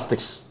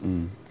nanoplastics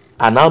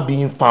are now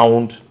being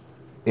found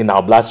in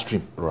our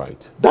bloodstream.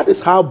 Right. That is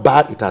how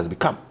bad it has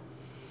become.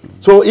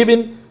 So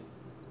even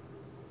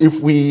if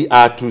we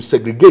are to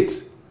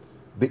segregate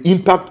the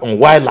impact on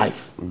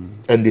wildlife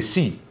and the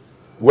sea,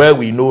 where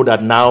we know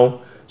that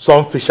now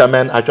some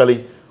fishermen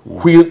actually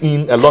wheel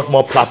in a lot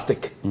more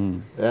plastic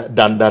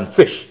than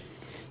fish,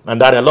 and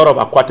that a lot of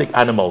aquatic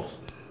animals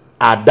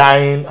are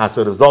dying as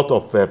a result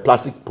of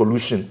plastic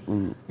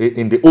pollution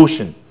in the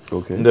ocean.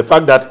 Okay. And the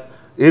fact that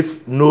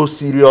if no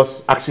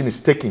serious action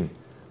is taken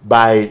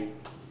by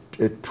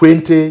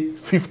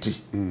 2050,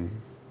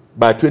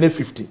 by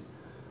 2050,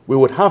 we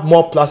would have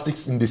more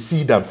plastics in the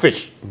sea than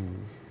fish.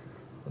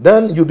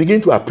 Then you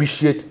begin to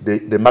appreciate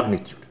the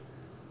magnitude.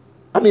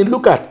 I mean,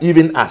 look at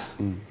even us.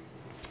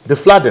 The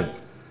flooding,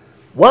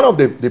 one of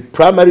the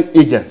primary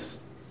agents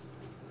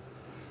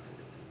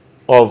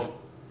of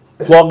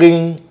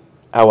clogging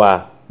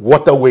our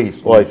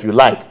waterways, or if you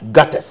like,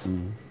 gutters,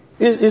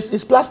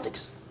 is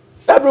plastics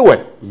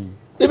everywhere.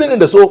 Even in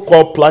the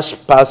so-called plush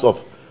parts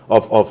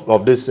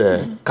of this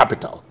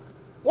capital.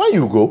 When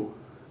you go,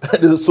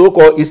 the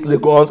so-called East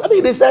Lagos, I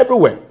mean, it's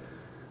everywhere.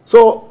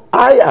 So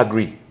I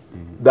agree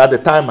that the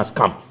time has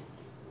come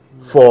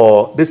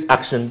for this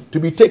action to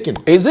be taken.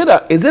 Is it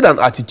an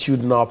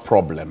attitudinal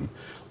problem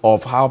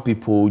of how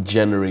people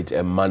generate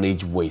and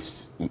manage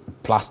waste,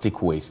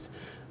 plastic waste,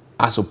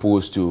 as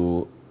opposed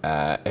to,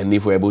 and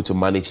if we're able to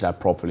manage that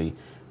properly,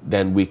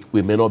 then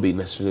we may not be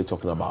necessarily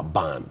talking about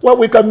ban? Well,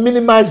 we can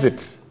minimize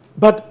it,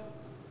 but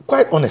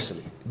quite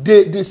honestly,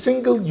 the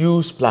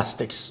single-use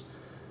plastics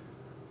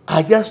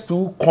are just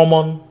too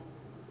common,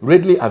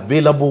 readily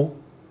available,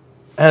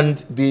 and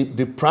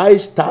the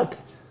price tag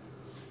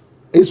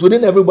is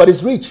within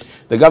everybody's reach.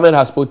 The government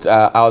has put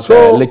out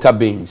litter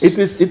bins.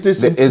 It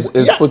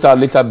is put out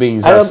litter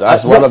bins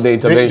as one of the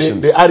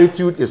interventions. The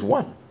attitude is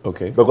one.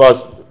 Okay.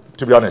 Because,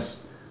 to be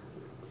honest,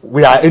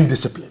 we are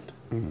indisciplined.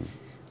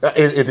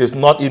 It is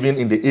not even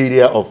in the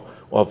area of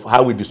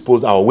how we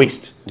dispose our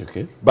waste.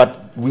 Okay.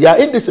 But we are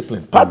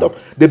indisciplined. Part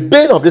of the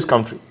bane of this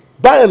country,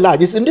 by and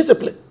large, is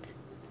indiscipline.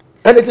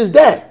 And it is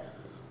there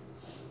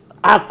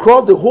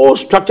across the whole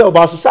structure of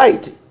our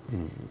society.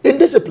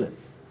 Indiscipline.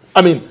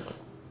 I mean,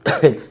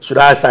 should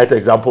I cite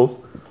examples?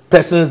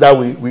 Persons that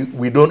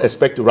we don't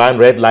expect to run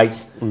red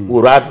lights,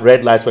 will run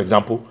red lights, for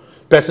example.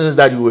 Persons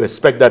that you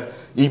expect that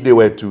if they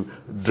were to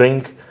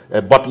drink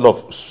a bottle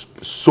of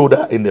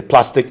soda in the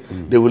plastic,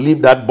 they will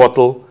leave that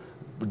bottle,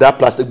 that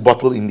plastic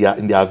bottle in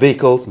their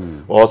vehicles,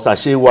 or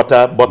sachet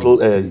water bottle,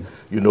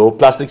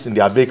 plastics in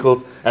their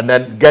vehicles, and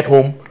then get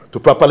home to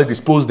properly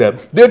dispose them.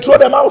 They throw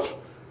them out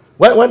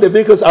when the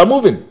vehicles are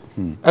moving.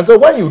 And so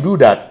when you do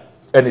that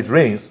and it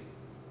rains,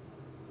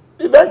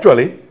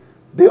 eventually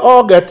they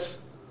all get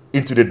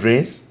into the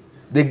drains.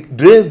 The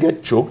drains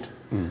get choked.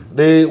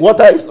 The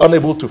water is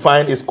unable to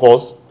find its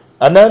course,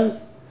 and then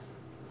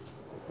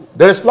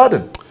there is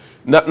flooding.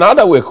 Now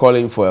that we're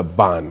calling for a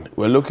ban,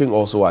 we're looking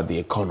also at the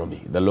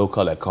economy, the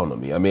local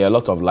economy. I mean, a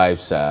lot of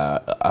lives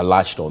are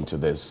latched onto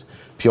this.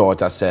 Pure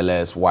water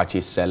sellers,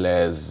 wachi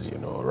sellers,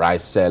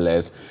 rice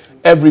sellers.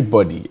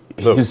 Everybody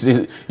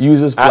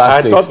uses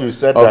plastics. I thought you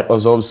said that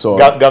of some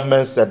sort.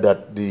 Government said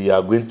that they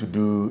are going to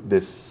do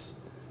this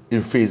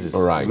in phases.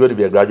 Right. It's going to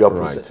be a gradual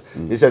process.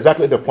 It's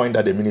exactly the point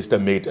that the minister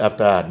made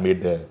after I had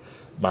made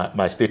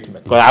my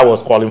statement. Because I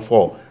was calling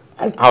for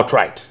an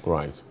outright,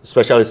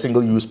 especially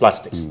single-use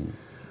plastics.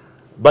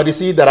 But you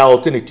see, there are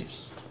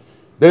alternatives.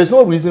 There is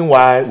no reason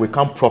why we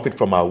can't profit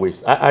from our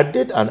waste. I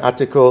did an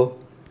article,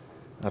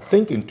 I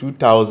think in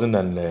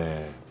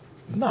 2009,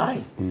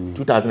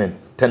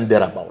 2010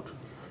 thereabout,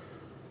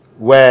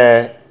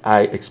 where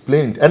I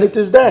explained, and it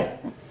is there,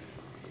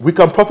 we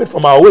can profit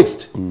from our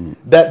waste.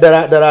 There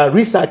are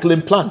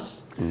recycling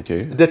plants.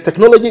 Okay. The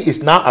technology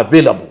is now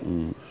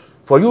available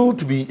for you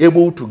to be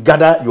able to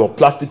gather your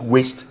plastic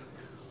waste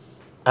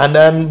and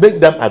then make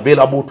them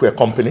available to a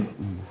company,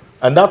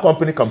 and that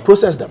company can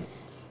process them.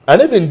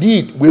 And if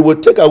indeed we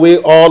would take away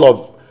all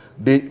of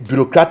the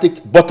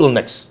bureaucratic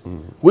bottlenecks,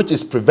 which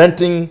is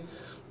preventing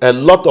a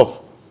lot of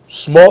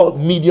small,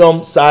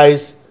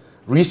 medium-sized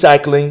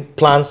recycling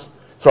plants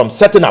from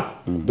setting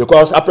up,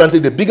 because apparently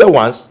the bigger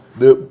ones,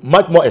 the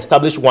much more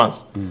established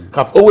ones,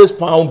 have always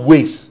found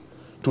ways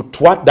to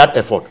thwart that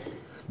effort,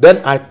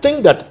 then I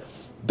think that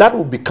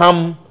will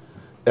become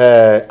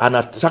an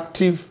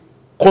attractive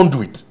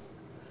conduit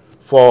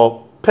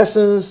for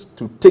persons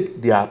to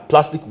take their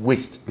plastic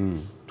waste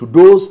to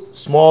those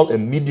small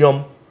and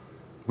medium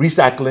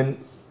recycling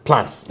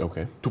plants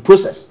to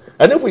process.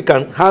 And if we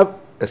can have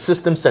a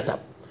system set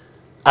up,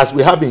 as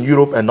we have in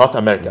Europe and North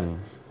America,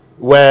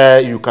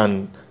 where you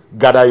can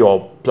gather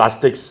your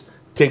plastics,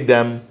 take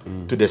them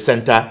to the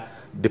center,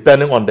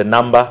 depending on the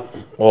number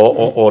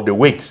or the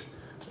weight,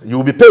 you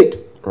will be paid.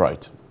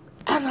 Right.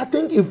 And I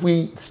think if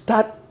we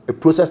start a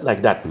process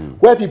like that,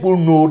 where people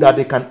know that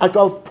they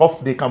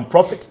can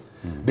profit,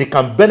 they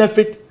can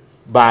benefit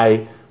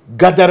by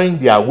gathering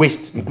their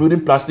waste,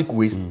 including plastic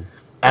waste,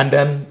 and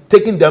then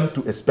taking them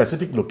to a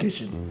specific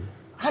location,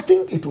 I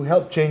think it will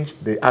help change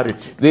the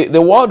attitude.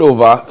 The world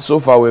over, so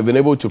far, we've been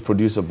able to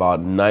produce about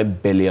 9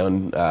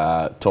 billion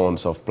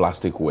tons of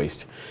plastic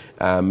waste.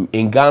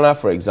 In Ghana,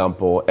 for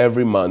example,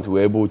 every month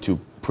we're able to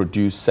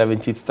produce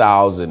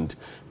 70,000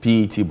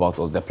 PET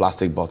bottles, the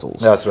plastic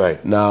bottles. That's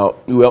right. Now,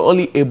 we are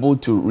only able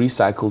to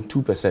recycle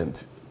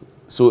 2%.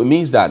 So it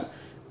means that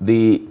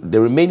the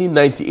remaining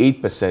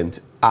 98%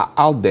 are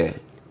out there,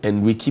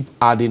 and we keep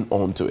adding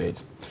on to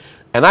it.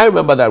 And I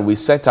remember that we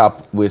set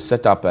up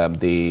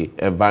the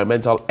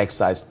environmental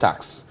excise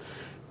tax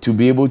to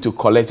be able to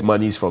collect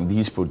monies from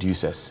these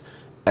producers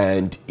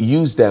and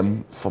use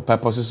them for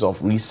purposes of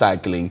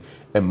recycling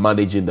and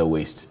managing the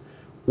waste.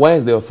 Where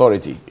is the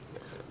authority?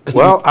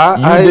 Well,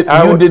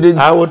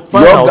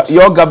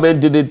 your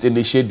government didn't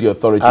initiate the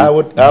authority.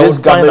 This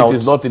government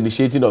is not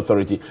initiating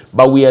authority,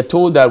 but we are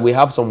told that we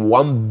have some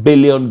 1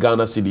 billion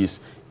Ghana cedis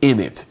in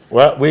it.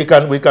 Well, we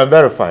can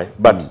verify,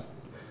 but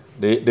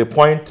the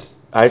point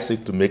I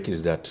seek to make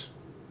is that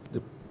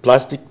the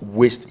plastic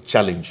waste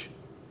challenge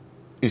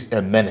is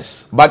a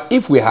menace. But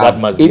if we have,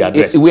 that must be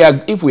addressed.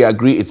 If we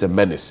agree it's a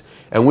menace,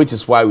 and which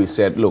is why we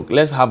said, look,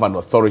 let's have an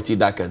authority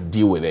that can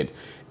deal with it,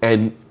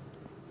 and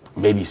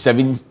maybe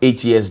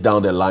 7-8 years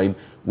down the line,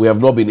 we have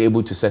not been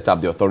able to set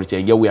up the authority,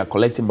 and yet we are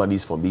collecting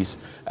monies from these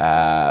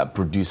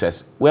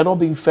producers. We are not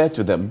being fair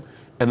to them,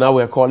 and now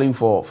we are calling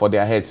for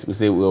their heads. We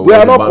say we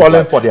are not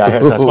calling for their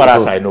heads, as far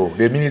as I know.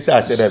 The minister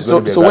has said there's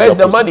going to be a where's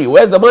the money?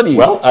 Where's the money?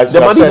 Well, as the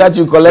money that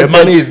you collected. The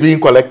money is being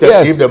collected.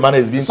 Yes. If the money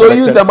is being collected,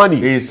 so use the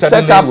money.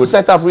 Set up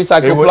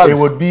recycle plants.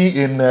 It would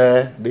be in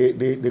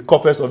the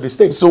coffers of the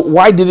state. So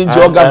why didn't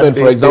your government,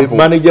 for example,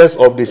 the managers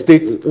of the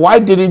state? Why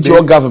didn't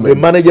your government? The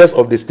managers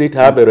of the state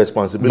have a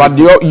responsibility. But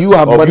you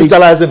have managed,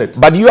 utilizing it.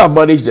 But you have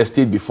managed the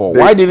state before.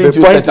 Why didn't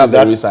you set up the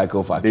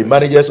recycle factories? The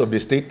managers of the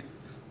state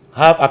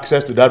have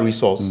access to that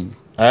resource.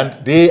 And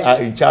they are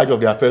in charge of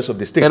the affairs of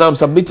the state. And I'm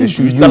submitting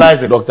to you,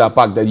 Dr.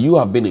 Park, that you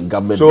have been in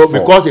government before. So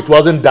because it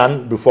wasn't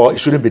done before, it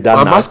shouldn't be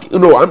done now.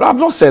 I've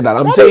not said that.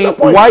 I'm saying,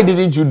 why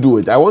didn't you do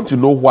it? I want to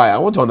know why. I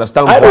want to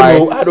understand why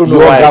your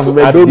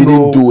government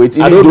didn't do it.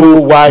 I don't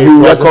know why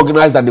you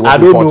recognize that it was important. I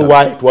don't know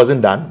why it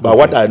wasn't done. But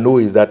what I know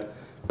is that,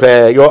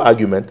 per your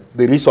argument,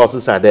 the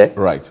resources are there.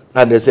 Right.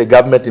 And there's a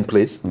government in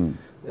place,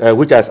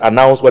 which has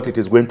announced what it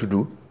is going to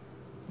do.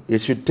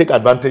 It should take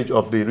advantage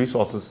of the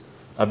resources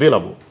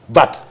available.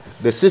 But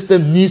the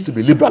system needs to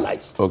be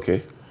liberalized.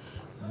 Okay.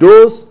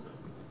 Those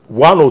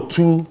 1 or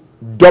 2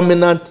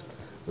 dominant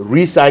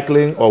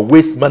recycling or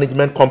waste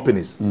management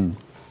companies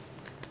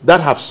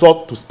that have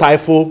sought to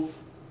stifle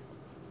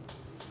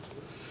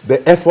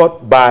the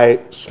effort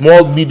by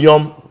small,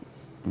 medium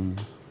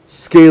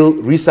scale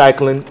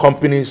recycling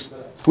companies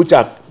which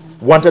have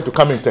wanted to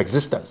come into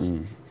existence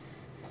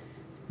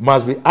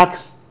must be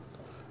asked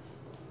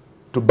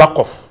to back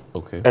off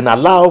and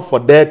allow for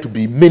there to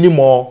be many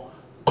more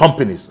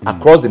companies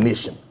across the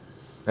nation.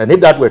 And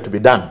if that were to be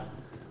done,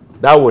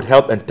 that would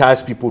help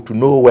entice people to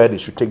know where they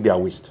should take their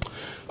waste.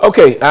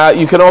 Okay,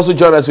 you can also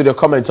join us with your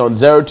comments on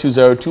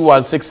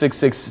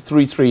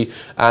 02021666633,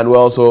 and we're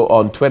also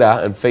on Twitter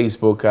and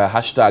Facebook.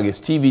 Hashtag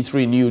is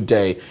TV3 New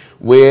Day.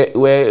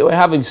 We're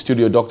having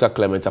studio Dr.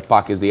 Clement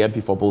Apak is the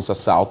MP for Bolsa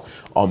South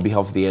on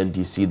behalf of the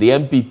NDC. The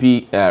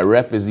MPP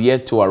rep is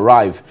yet to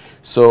arrive.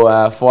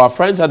 So for our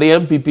friends at the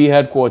MPP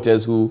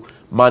headquarters who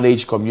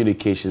manage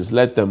communications,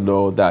 let them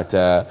know that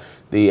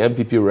the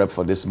MPP rep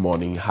for this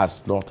morning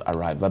has not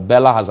arrived, but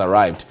Bella has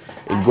arrived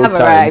in good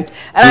time.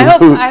 And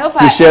I hope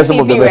to share some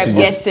of the messages.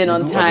 Gets in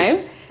on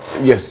time.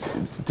 Yes,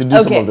 to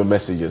do some of the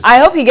messages. I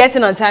hope he gets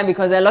in on time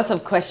because there are lots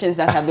of questions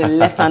that have been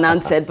left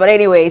unanswered. But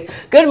anyways,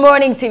 good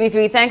morning,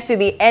 TV3. Thanks to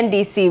the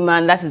NDC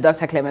man, that is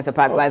Dr. Clement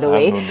Apak, by the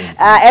way.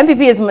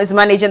 MPP is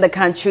managing the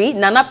country.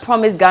 Nana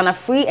promised Ghana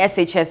free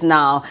SHS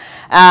now.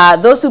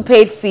 Those who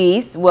paid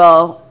fees,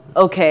 well,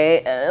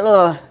 okay,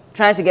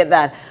 trying to get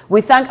that.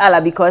 We thank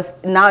Allah because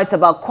now it's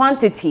about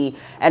quantity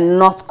and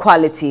not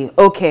quality.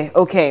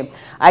 Okay.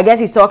 I guess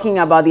he's talking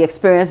about the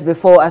experience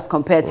before as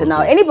compared to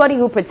now. Anybody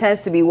who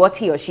pretends to be what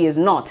he or she is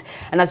not,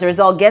 and as a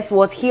result gets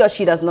what he or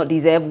she does not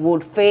deserve,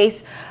 would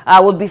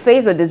be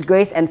faced with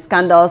disgrace and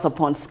scandals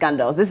upon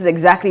scandals. This is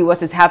exactly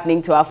what is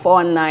happening to our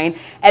 419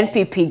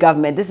 NPP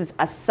government. This is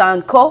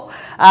Asanko,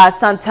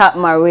 Santa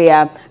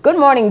Maria. Good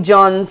morning,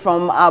 John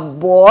from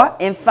Abor.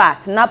 In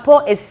fact,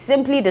 NAPO is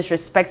simply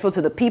disrespectful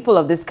to the people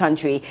of this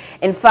country.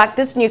 In fact,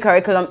 this new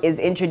curriculum is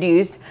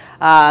introduced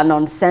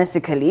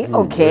nonsensically.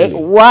 Really?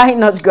 Why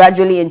not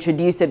gradually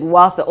introduce it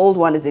whilst the old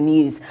one is in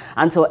use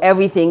until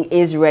everything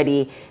is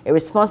ready?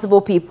 Irresponsible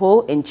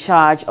people in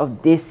charge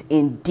of this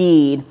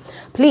indeed.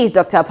 Please,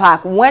 Dr.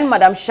 Park, when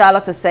Madam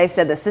Charlotte Osei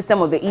said the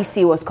system of the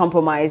EC was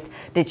compromised,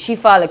 did she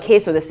file a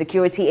case with the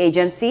security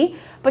agency?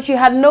 But you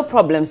had no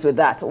problems with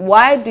that.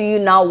 Why do you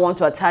now want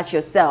to attach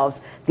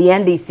yourselves, the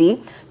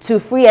NDC, to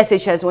free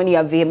SHS when you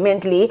have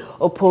vehemently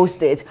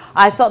opposed it?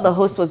 I thought the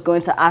host was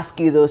going to ask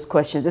you those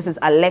questions. This is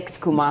Alex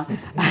Kumar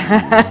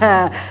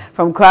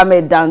from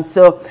Kwame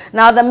Danso.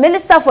 Now, the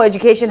Minister for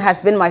Education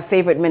has been my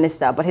favorite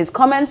minister, but his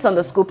comments on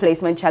the school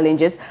placement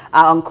challenges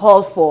are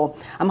uncalled for.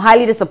 I'm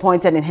highly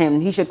disappointed in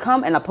him. He should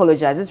come and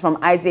apologize. This is from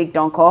Isaac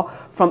Donko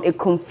from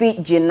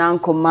Ikumfi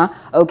Jinankoma.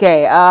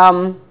 Okay,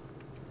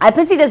 I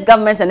pity this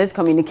government and its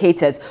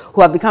communicators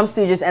who have become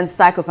stooges and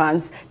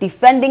psychopaths,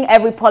 defending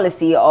every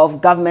policy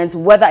of government,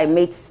 whether it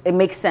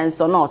makes sense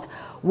or not.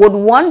 Would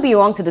one be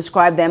wrong to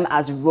describe them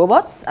as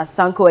robots?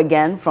 Asanko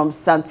again from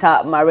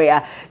Santa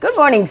Maria. Good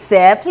morning,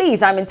 sir.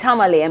 Please, I'm in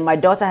Tamale and my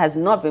daughter has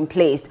not been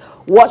placed.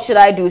 What should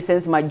I do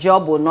since my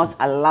job will not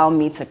allow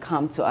me to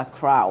come to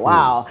Accra?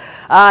 Wow.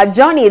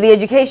 Johnny, the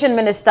education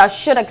minister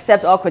should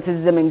accept all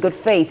criticism in good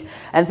faith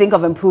and think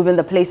of improving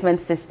the placement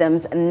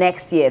systems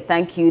next year.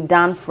 Thank you,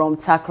 Dan from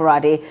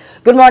Takoradi.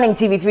 Good morning,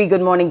 TV3.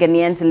 Good morning,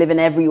 Ghanaians living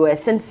everywhere.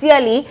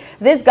 Sincerely,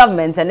 this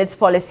government and its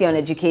policy on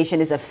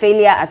education is a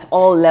failure at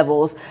all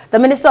levels.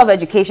 The Minister of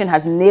Education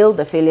has nailed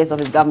the failures of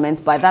his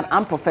government by that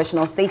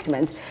unprofessional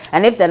statement.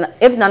 And if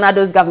Nana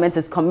Addo's government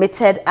is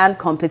committed and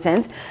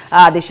competent,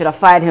 they should have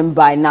fired him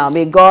by now.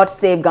 May God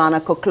save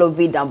Ghana,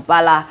 Koklovi,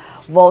 Dambala,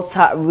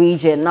 Volta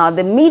region. Now,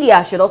 the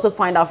media should also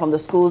find out from the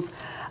schools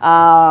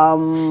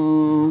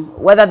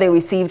whether they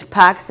received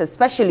packs,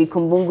 especially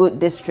Kumbungu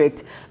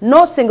district.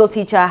 No single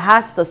teacher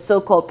has the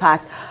so-called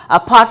packs,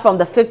 apart from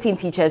the 15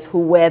 teachers who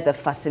were the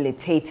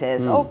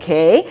facilitators.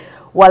 Okay.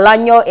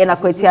 Walanyo in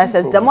Akwetia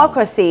says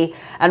democracy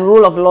and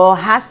rule of law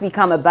has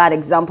become a bad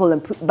example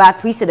and bad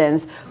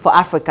precedents for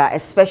Africa,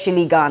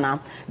 especially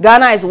Ghana.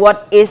 Ghana is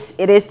what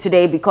it is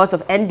today because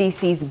of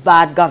NDC's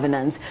bad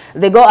governance.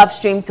 They go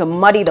upstream to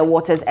muddy the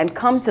waters and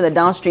come to the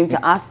downstream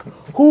to ask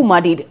who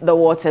muddied the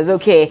waters.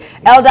 Okay,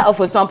 Elder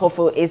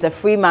Ofosampofo is a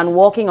free man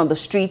walking on the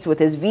streets with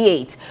his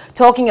V8,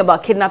 talking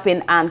about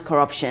kidnapping and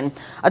corruption.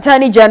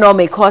 Attorney General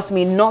may cause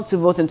me not to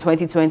vote in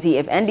 2020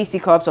 if NDC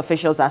corrupt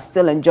officials are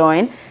still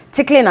enjoying,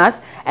 tickling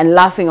us, and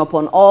laughing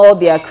upon all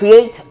their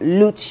create,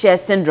 loot, share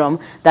syndrome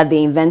that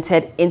they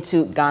invented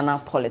into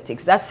Ghana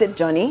politics. That's it,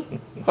 Johnny.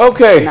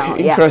 Okay, now,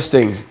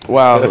 interesting.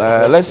 Well,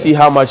 let's see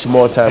how much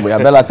more time we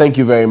have. Bella, thank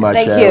you very much.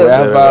 Thank you. We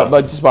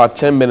have just about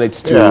 10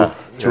 minutes to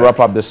wrap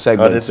up the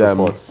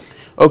segment.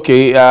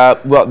 Okay,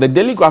 well, the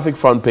Daily Graphic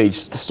front page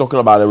is talking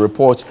about a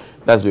report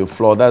that's been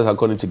flawed. That is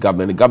according to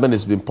government. The government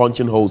has been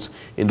punching holes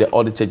in the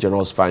Auditor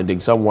General's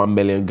findings, some 1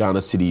 million Ghana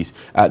cedis,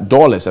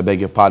 dollars, I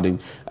beg your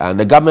pardon. And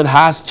the government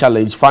has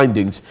challenged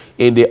findings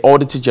in the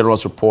Auditor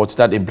General's report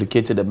that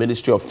implicated the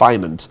Ministry of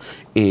Finance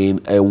in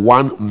a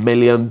 $1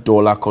 million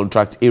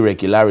contract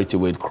irregularity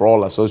with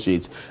Kroll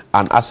Associates,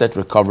 an asset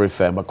recovery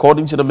firm.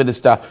 According to the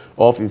Minister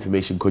of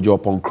Information,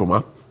 Kojo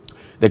Ponkruma,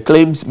 the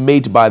claims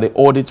made by the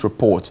audit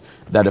report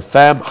that the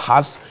firm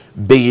has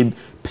been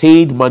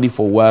paid money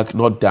for work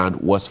not done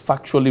was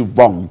factually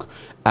wrong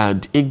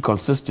and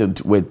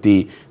inconsistent with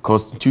the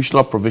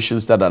constitutional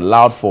provisions that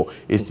allowed for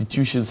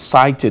institutions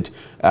cited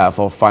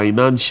for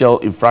financial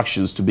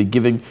infractions to be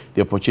given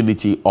the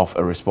opportunity of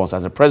a response.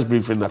 At a press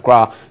briefing in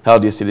Accra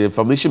held yesterday, the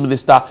Information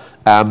Minister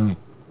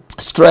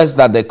stressed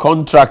that the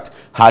contract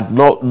had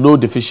no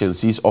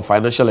deficiencies or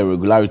financial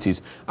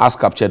irregularities as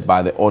captured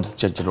by the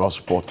Auditor General's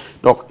report.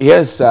 Now,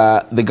 here's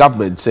the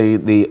government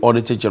saying the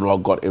Auditor General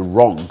got it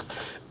wrong,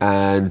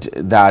 and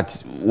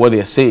that what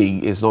they're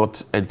saying is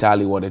not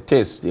entirely what it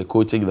is. They're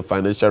quoting the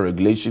financial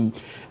regulation,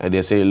 and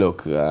they're saying,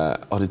 look,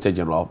 Auditor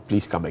General,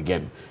 please come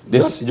again.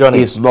 This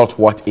is not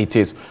what it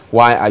is.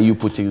 Why are you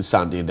putting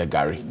sand in the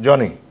Gary?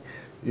 Johnny,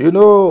 you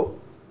know,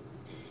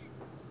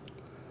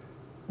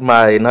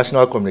 my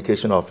National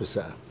Communication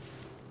Officer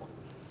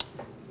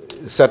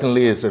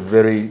certainly is a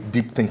very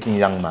deep-thinking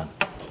young man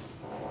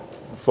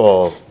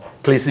for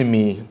placing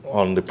me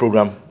on the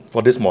program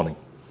for this morning.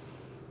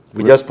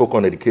 We just spoke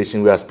on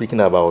education. We are speaking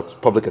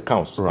about public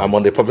accounts. Right. I'm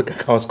on the Public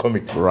Accounts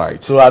Committee.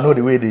 Right. So I know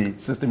the way the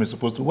system is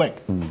supposed to work.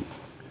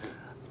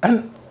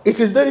 And it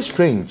is very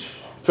strange,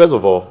 first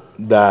of all,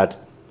 that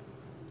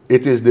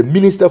it is the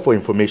Minister for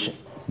Information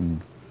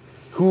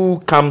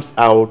who comes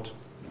out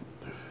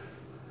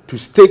to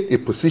state a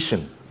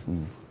position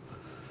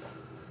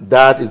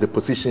that is the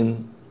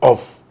position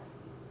of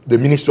the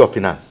Ministry of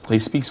Finance. He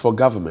speaks for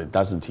government,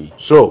 doesn't he?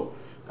 So,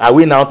 are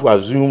we now to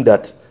assume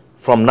that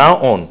from now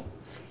on,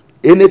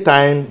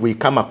 anytime we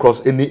come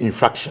across any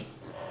infraction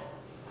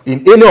in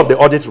any of the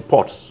audit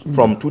reports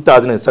from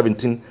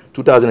 2017,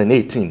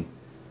 2018,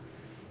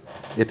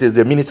 it is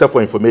the Minister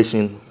for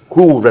Information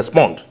who will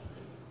respond,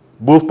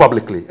 both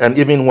publicly and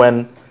even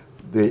when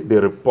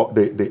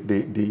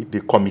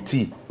the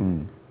committee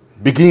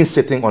begins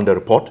sitting on the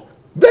report?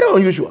 Very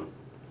unusual.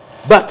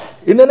 But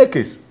in any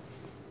case,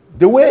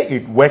 the way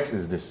it works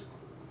is this.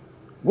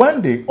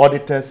 When the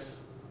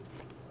auditors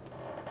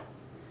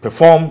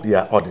perform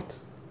their audit,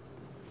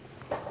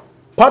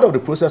 part of the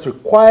process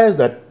requires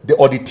that the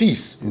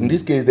auditees, in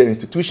this case the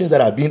institutions that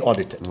are being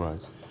audited,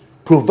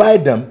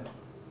 provide them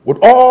with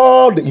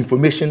all the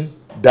information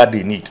that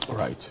they need.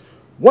 Right.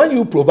 When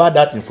you provide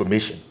that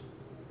information,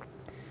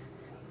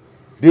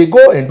 they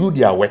go and do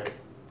their work.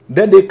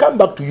 Then they come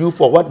back to you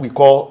for what we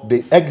call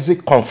the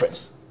exit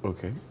conference.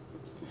 Okay.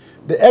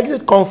 The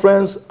exit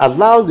conference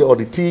allows the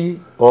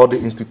auditee or the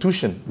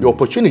institution the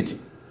opportunity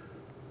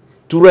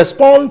to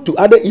respond to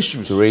other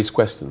issues. To raise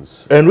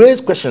questions. And raise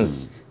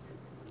questions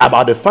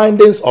about the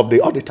findings of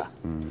the auditor.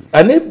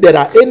 And if there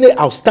are any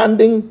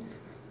outstanding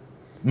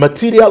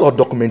material or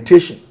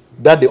documentation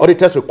that the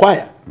auditors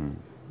require,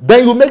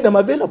 then you make them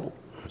available.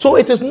 So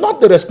it is not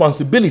the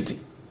responsibility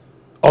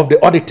of the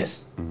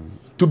auditors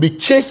to be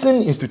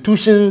chasing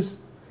institutions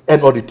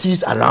and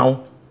auditees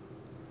around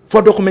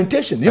for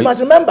documentation. You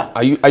must remember.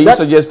 Are you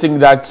suggesting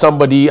that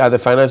somebody at the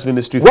finance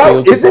ministry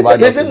failed to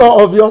provide? Is it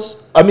not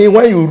obvious? I mean,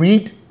 when you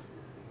read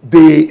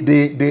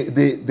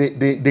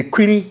the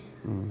query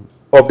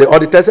of the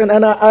auditors, and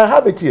I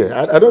have it here.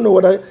 I don't know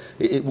whether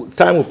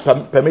time will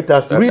permit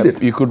us to read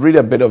it. You could read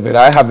a bit of it.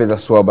 I have it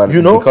as well, but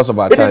because of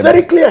our time. It is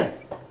very clear.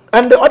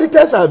 And the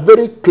auditors are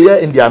very clear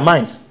in their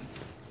minds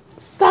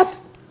that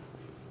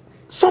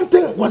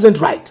something wasn't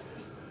right.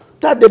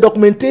 That the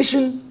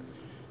documentation,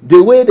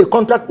 the way the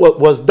contract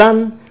was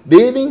done,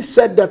 they even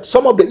said that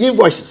some of the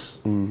invoices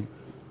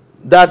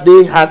that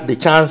they had the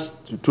chance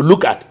to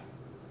look at,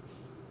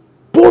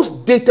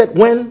 post-dated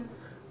when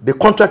the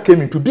contract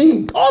came into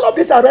being. All of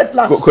these are red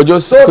flags.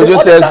 Kojo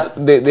says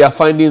their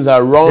findings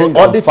are wrong,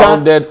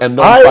 unfounded, and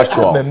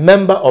non-factual. I am a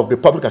member of the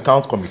Public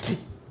Accounts Committee.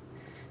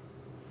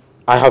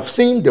 I have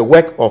seen the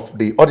work of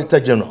the Auditor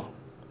General.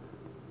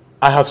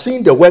 I have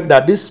seen the work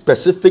that this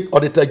specific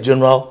Auditor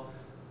General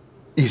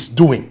is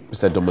doing.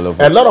 Mr. Domilovo.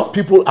 A lot of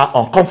people are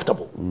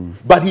uncomfortable.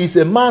 But he is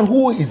a man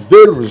who is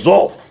very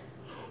resolved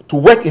to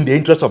work in the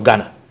interest of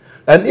Ghana.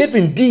 And if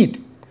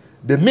indeed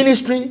the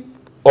ministry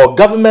or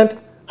government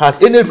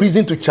has any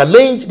reason to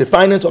challenge the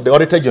findings of the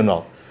Auditor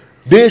General,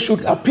 they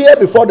should appear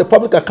before the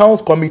Public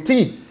Accounts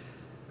Committee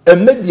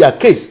and make their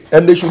case.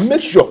 And they should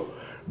make sure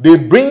they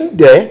bring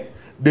there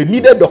the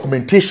needed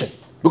documentation.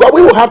 Because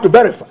we will have to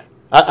verify.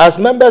 As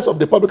members of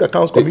the Public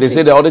Accounts Committee. They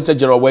say the Auditor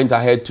General went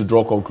ahead to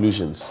draw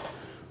conclusions.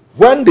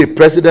 When the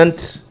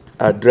President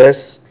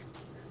addressed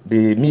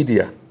the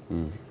media,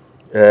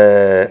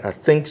 I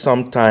think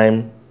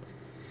sometime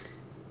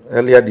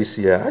earlier this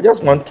year, I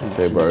just want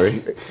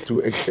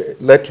to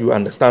let you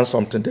understand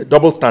something, the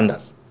double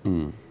standards.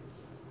 And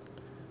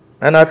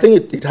I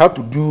think it had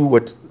to do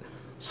with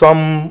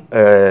some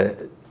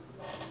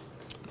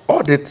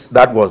audit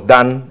that was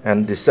done,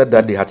 and they said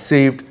that they had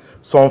saved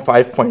some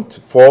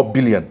 5.4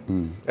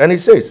 billion. And he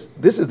says,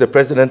 this is the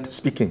President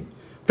speaking,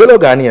 fellow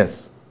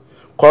Ghanaians,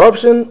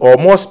 corruption, or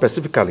more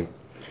specifically,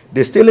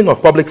 the stealing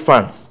of public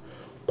funds,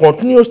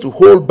 continues to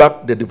hold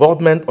back the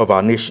development of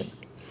our nation.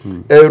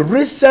 A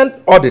recent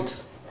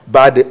audit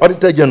by the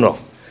Auditor General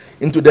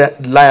into the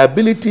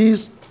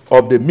liabilities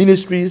of the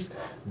ministries,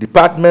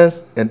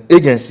 departments, and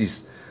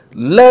agencies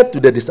led to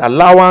the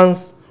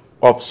disallowance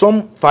of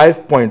some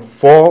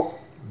 5.4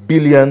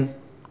 billion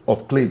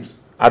of claims.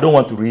 I don't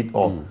want to read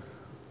all.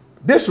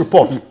 This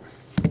report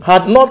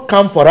had not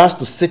come for us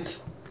to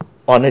sit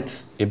on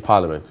it. In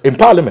Parliament. In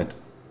Parliament.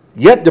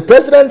 Yet the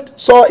President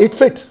saw it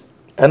fit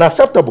and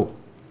acceptable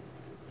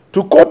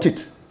to quote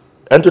it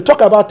and to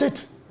talk about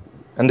it.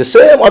 And the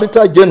same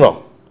Auditor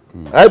General,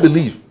 I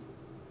believe,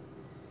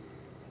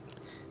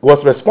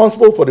 was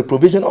responsible for the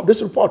provision of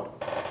this report.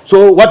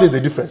 So what is the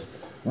difference?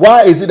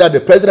 Why is it that the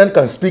President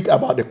can speak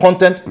about the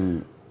content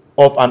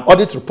of an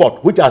audit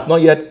report which has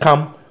not yet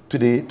come to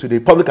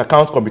the Public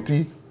Accounts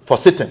Committee for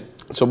sitting?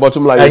 So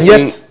bottom line, and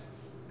yet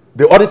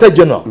the Auditor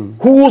General,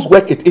 whose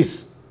work it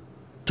is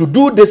to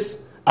do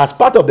this as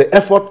part of the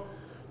effort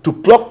to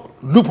plug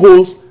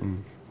loopholes,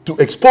 to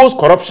expose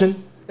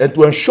corruption, and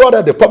to ensure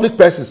that the public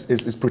purse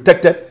is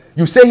protected,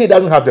 you say he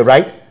doesn't have the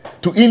right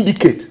to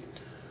indicate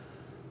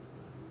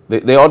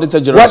the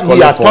Auditor General what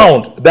he has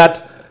found,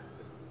 that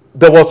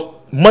there was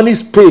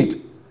monies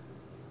paid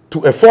to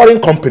a foreign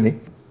company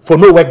for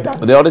no work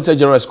done. The Auditor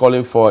General is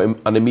calling for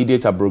an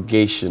immediate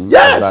abrogation of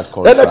yes, that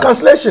contract. And a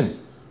cancellation.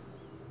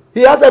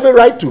 He has every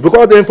right to,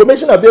 because the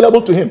information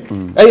available to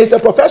him, and he's a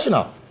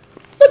professional.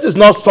 This is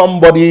not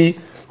somebody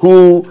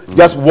who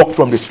just walked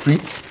from the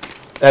street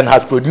and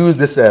has produced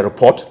this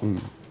report.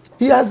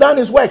 He has done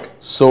his work.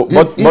 So,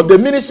 if the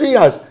ministry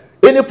has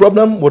any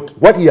problem with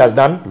what he has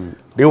done,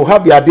 they will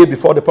have their day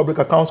before the Public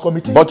Accounts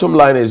Committee. Bottom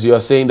line is, you are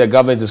saying the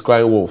government is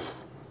crying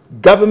wolf.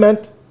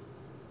 Government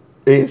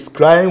is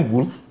crying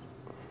wolf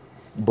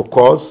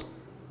because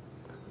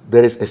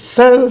there is a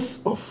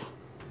sense of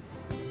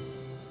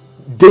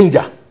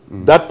danger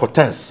that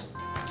portends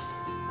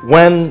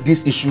when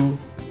this issue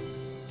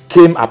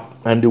came up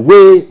and the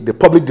way the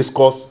public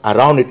discourse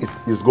around it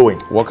is going.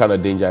 What kind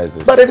of danger is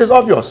this? But it is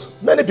obvious.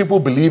 Many people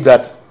believe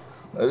that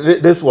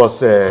this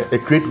was a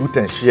create, root,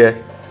 and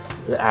share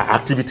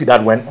activity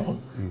that went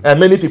on. And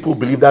many people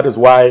believe that is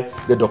why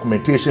the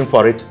documentation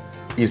for it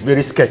is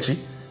very sketchy,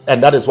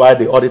 and that is why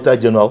the Auditor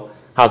General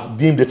has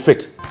deemed it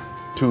fit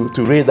to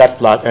raise that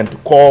flag and to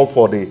call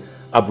for the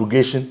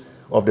abrogation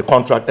of the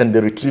contract and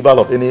the retrieval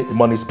of any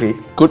monies paid.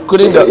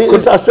 Couldn't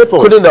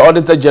the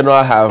Auditor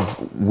General have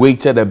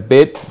waited a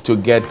bit to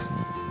get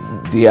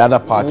the other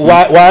party,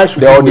 why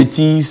should the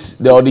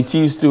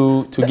auditees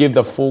to give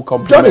the full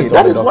compliment? Johnny,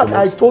 that is what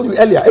I told you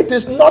earlier. It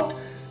is not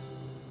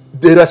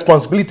the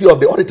responsibility of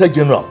the Auditor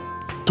General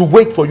to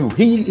wait for you.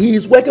 He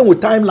is working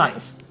with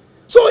timelines.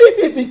 So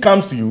if he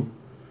comes to you,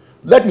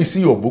 let me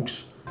see your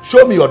books,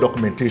 show me your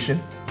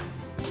documentation,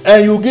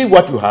 and you give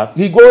what you have.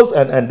 He goes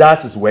and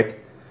does his work.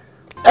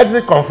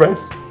 Exit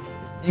conference,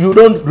 you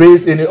don't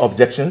raise any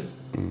objections.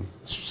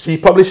 he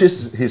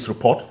publishes his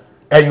report,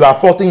 and you are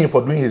faulting him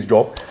for doing his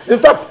job. In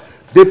fact,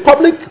 the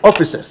public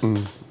officers,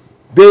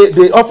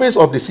 the office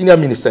of the senior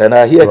minister, and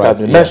I hear it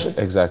has been mentioned,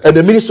 exactly, and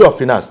the Ministry of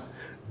Finance,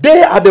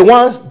 they are the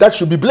ones that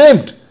should be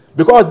blamed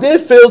because they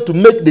failed to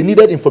make the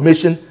needed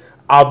information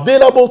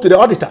available to the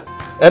auditor.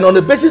 And on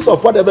the basis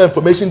of whatever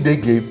information they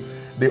gave,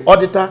 the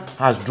auditor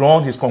has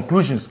drawn his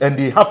conclusions and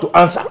they have to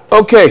answer.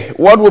 Okay,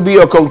 what will be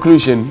your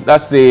conclusion?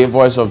 That's the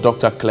voice of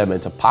Dr.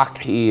 Clement Apaak.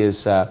 He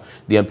is the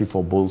MP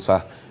for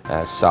Bulsa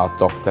South.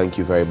 Doc, thank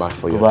you very much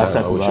for your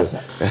time.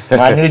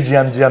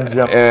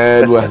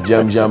 And well,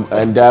 jam.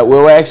 And we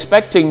were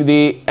expecting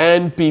the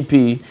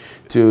NPP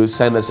to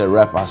send us a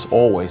rep as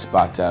always,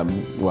 but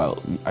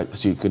well,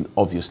 as you can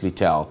obviously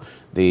tell,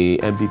 the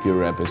NPP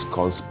rep is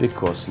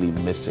conspicuously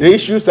missing. The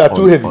issues are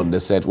too heavy on the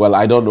set. Well,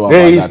 I don't know about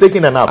that. He's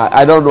taking a nap.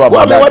 I don't know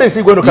about that. What is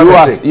he going to come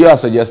and say? You are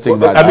suggesting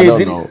that. I mean, I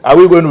don't know. Are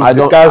we going to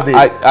discuss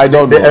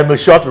the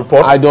short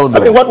report? I don't know.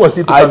 I mean, what was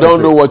it? I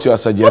don't know what you are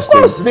suggesting.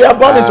 Of course, they are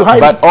born into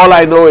hiding. But all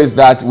I know is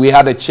that we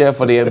had a chair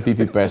for the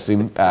NPP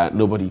person.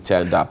 Nobody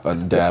turned up.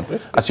 And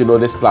as you know,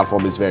 this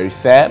platform is very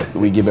fair.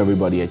 We give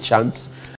everybody a chance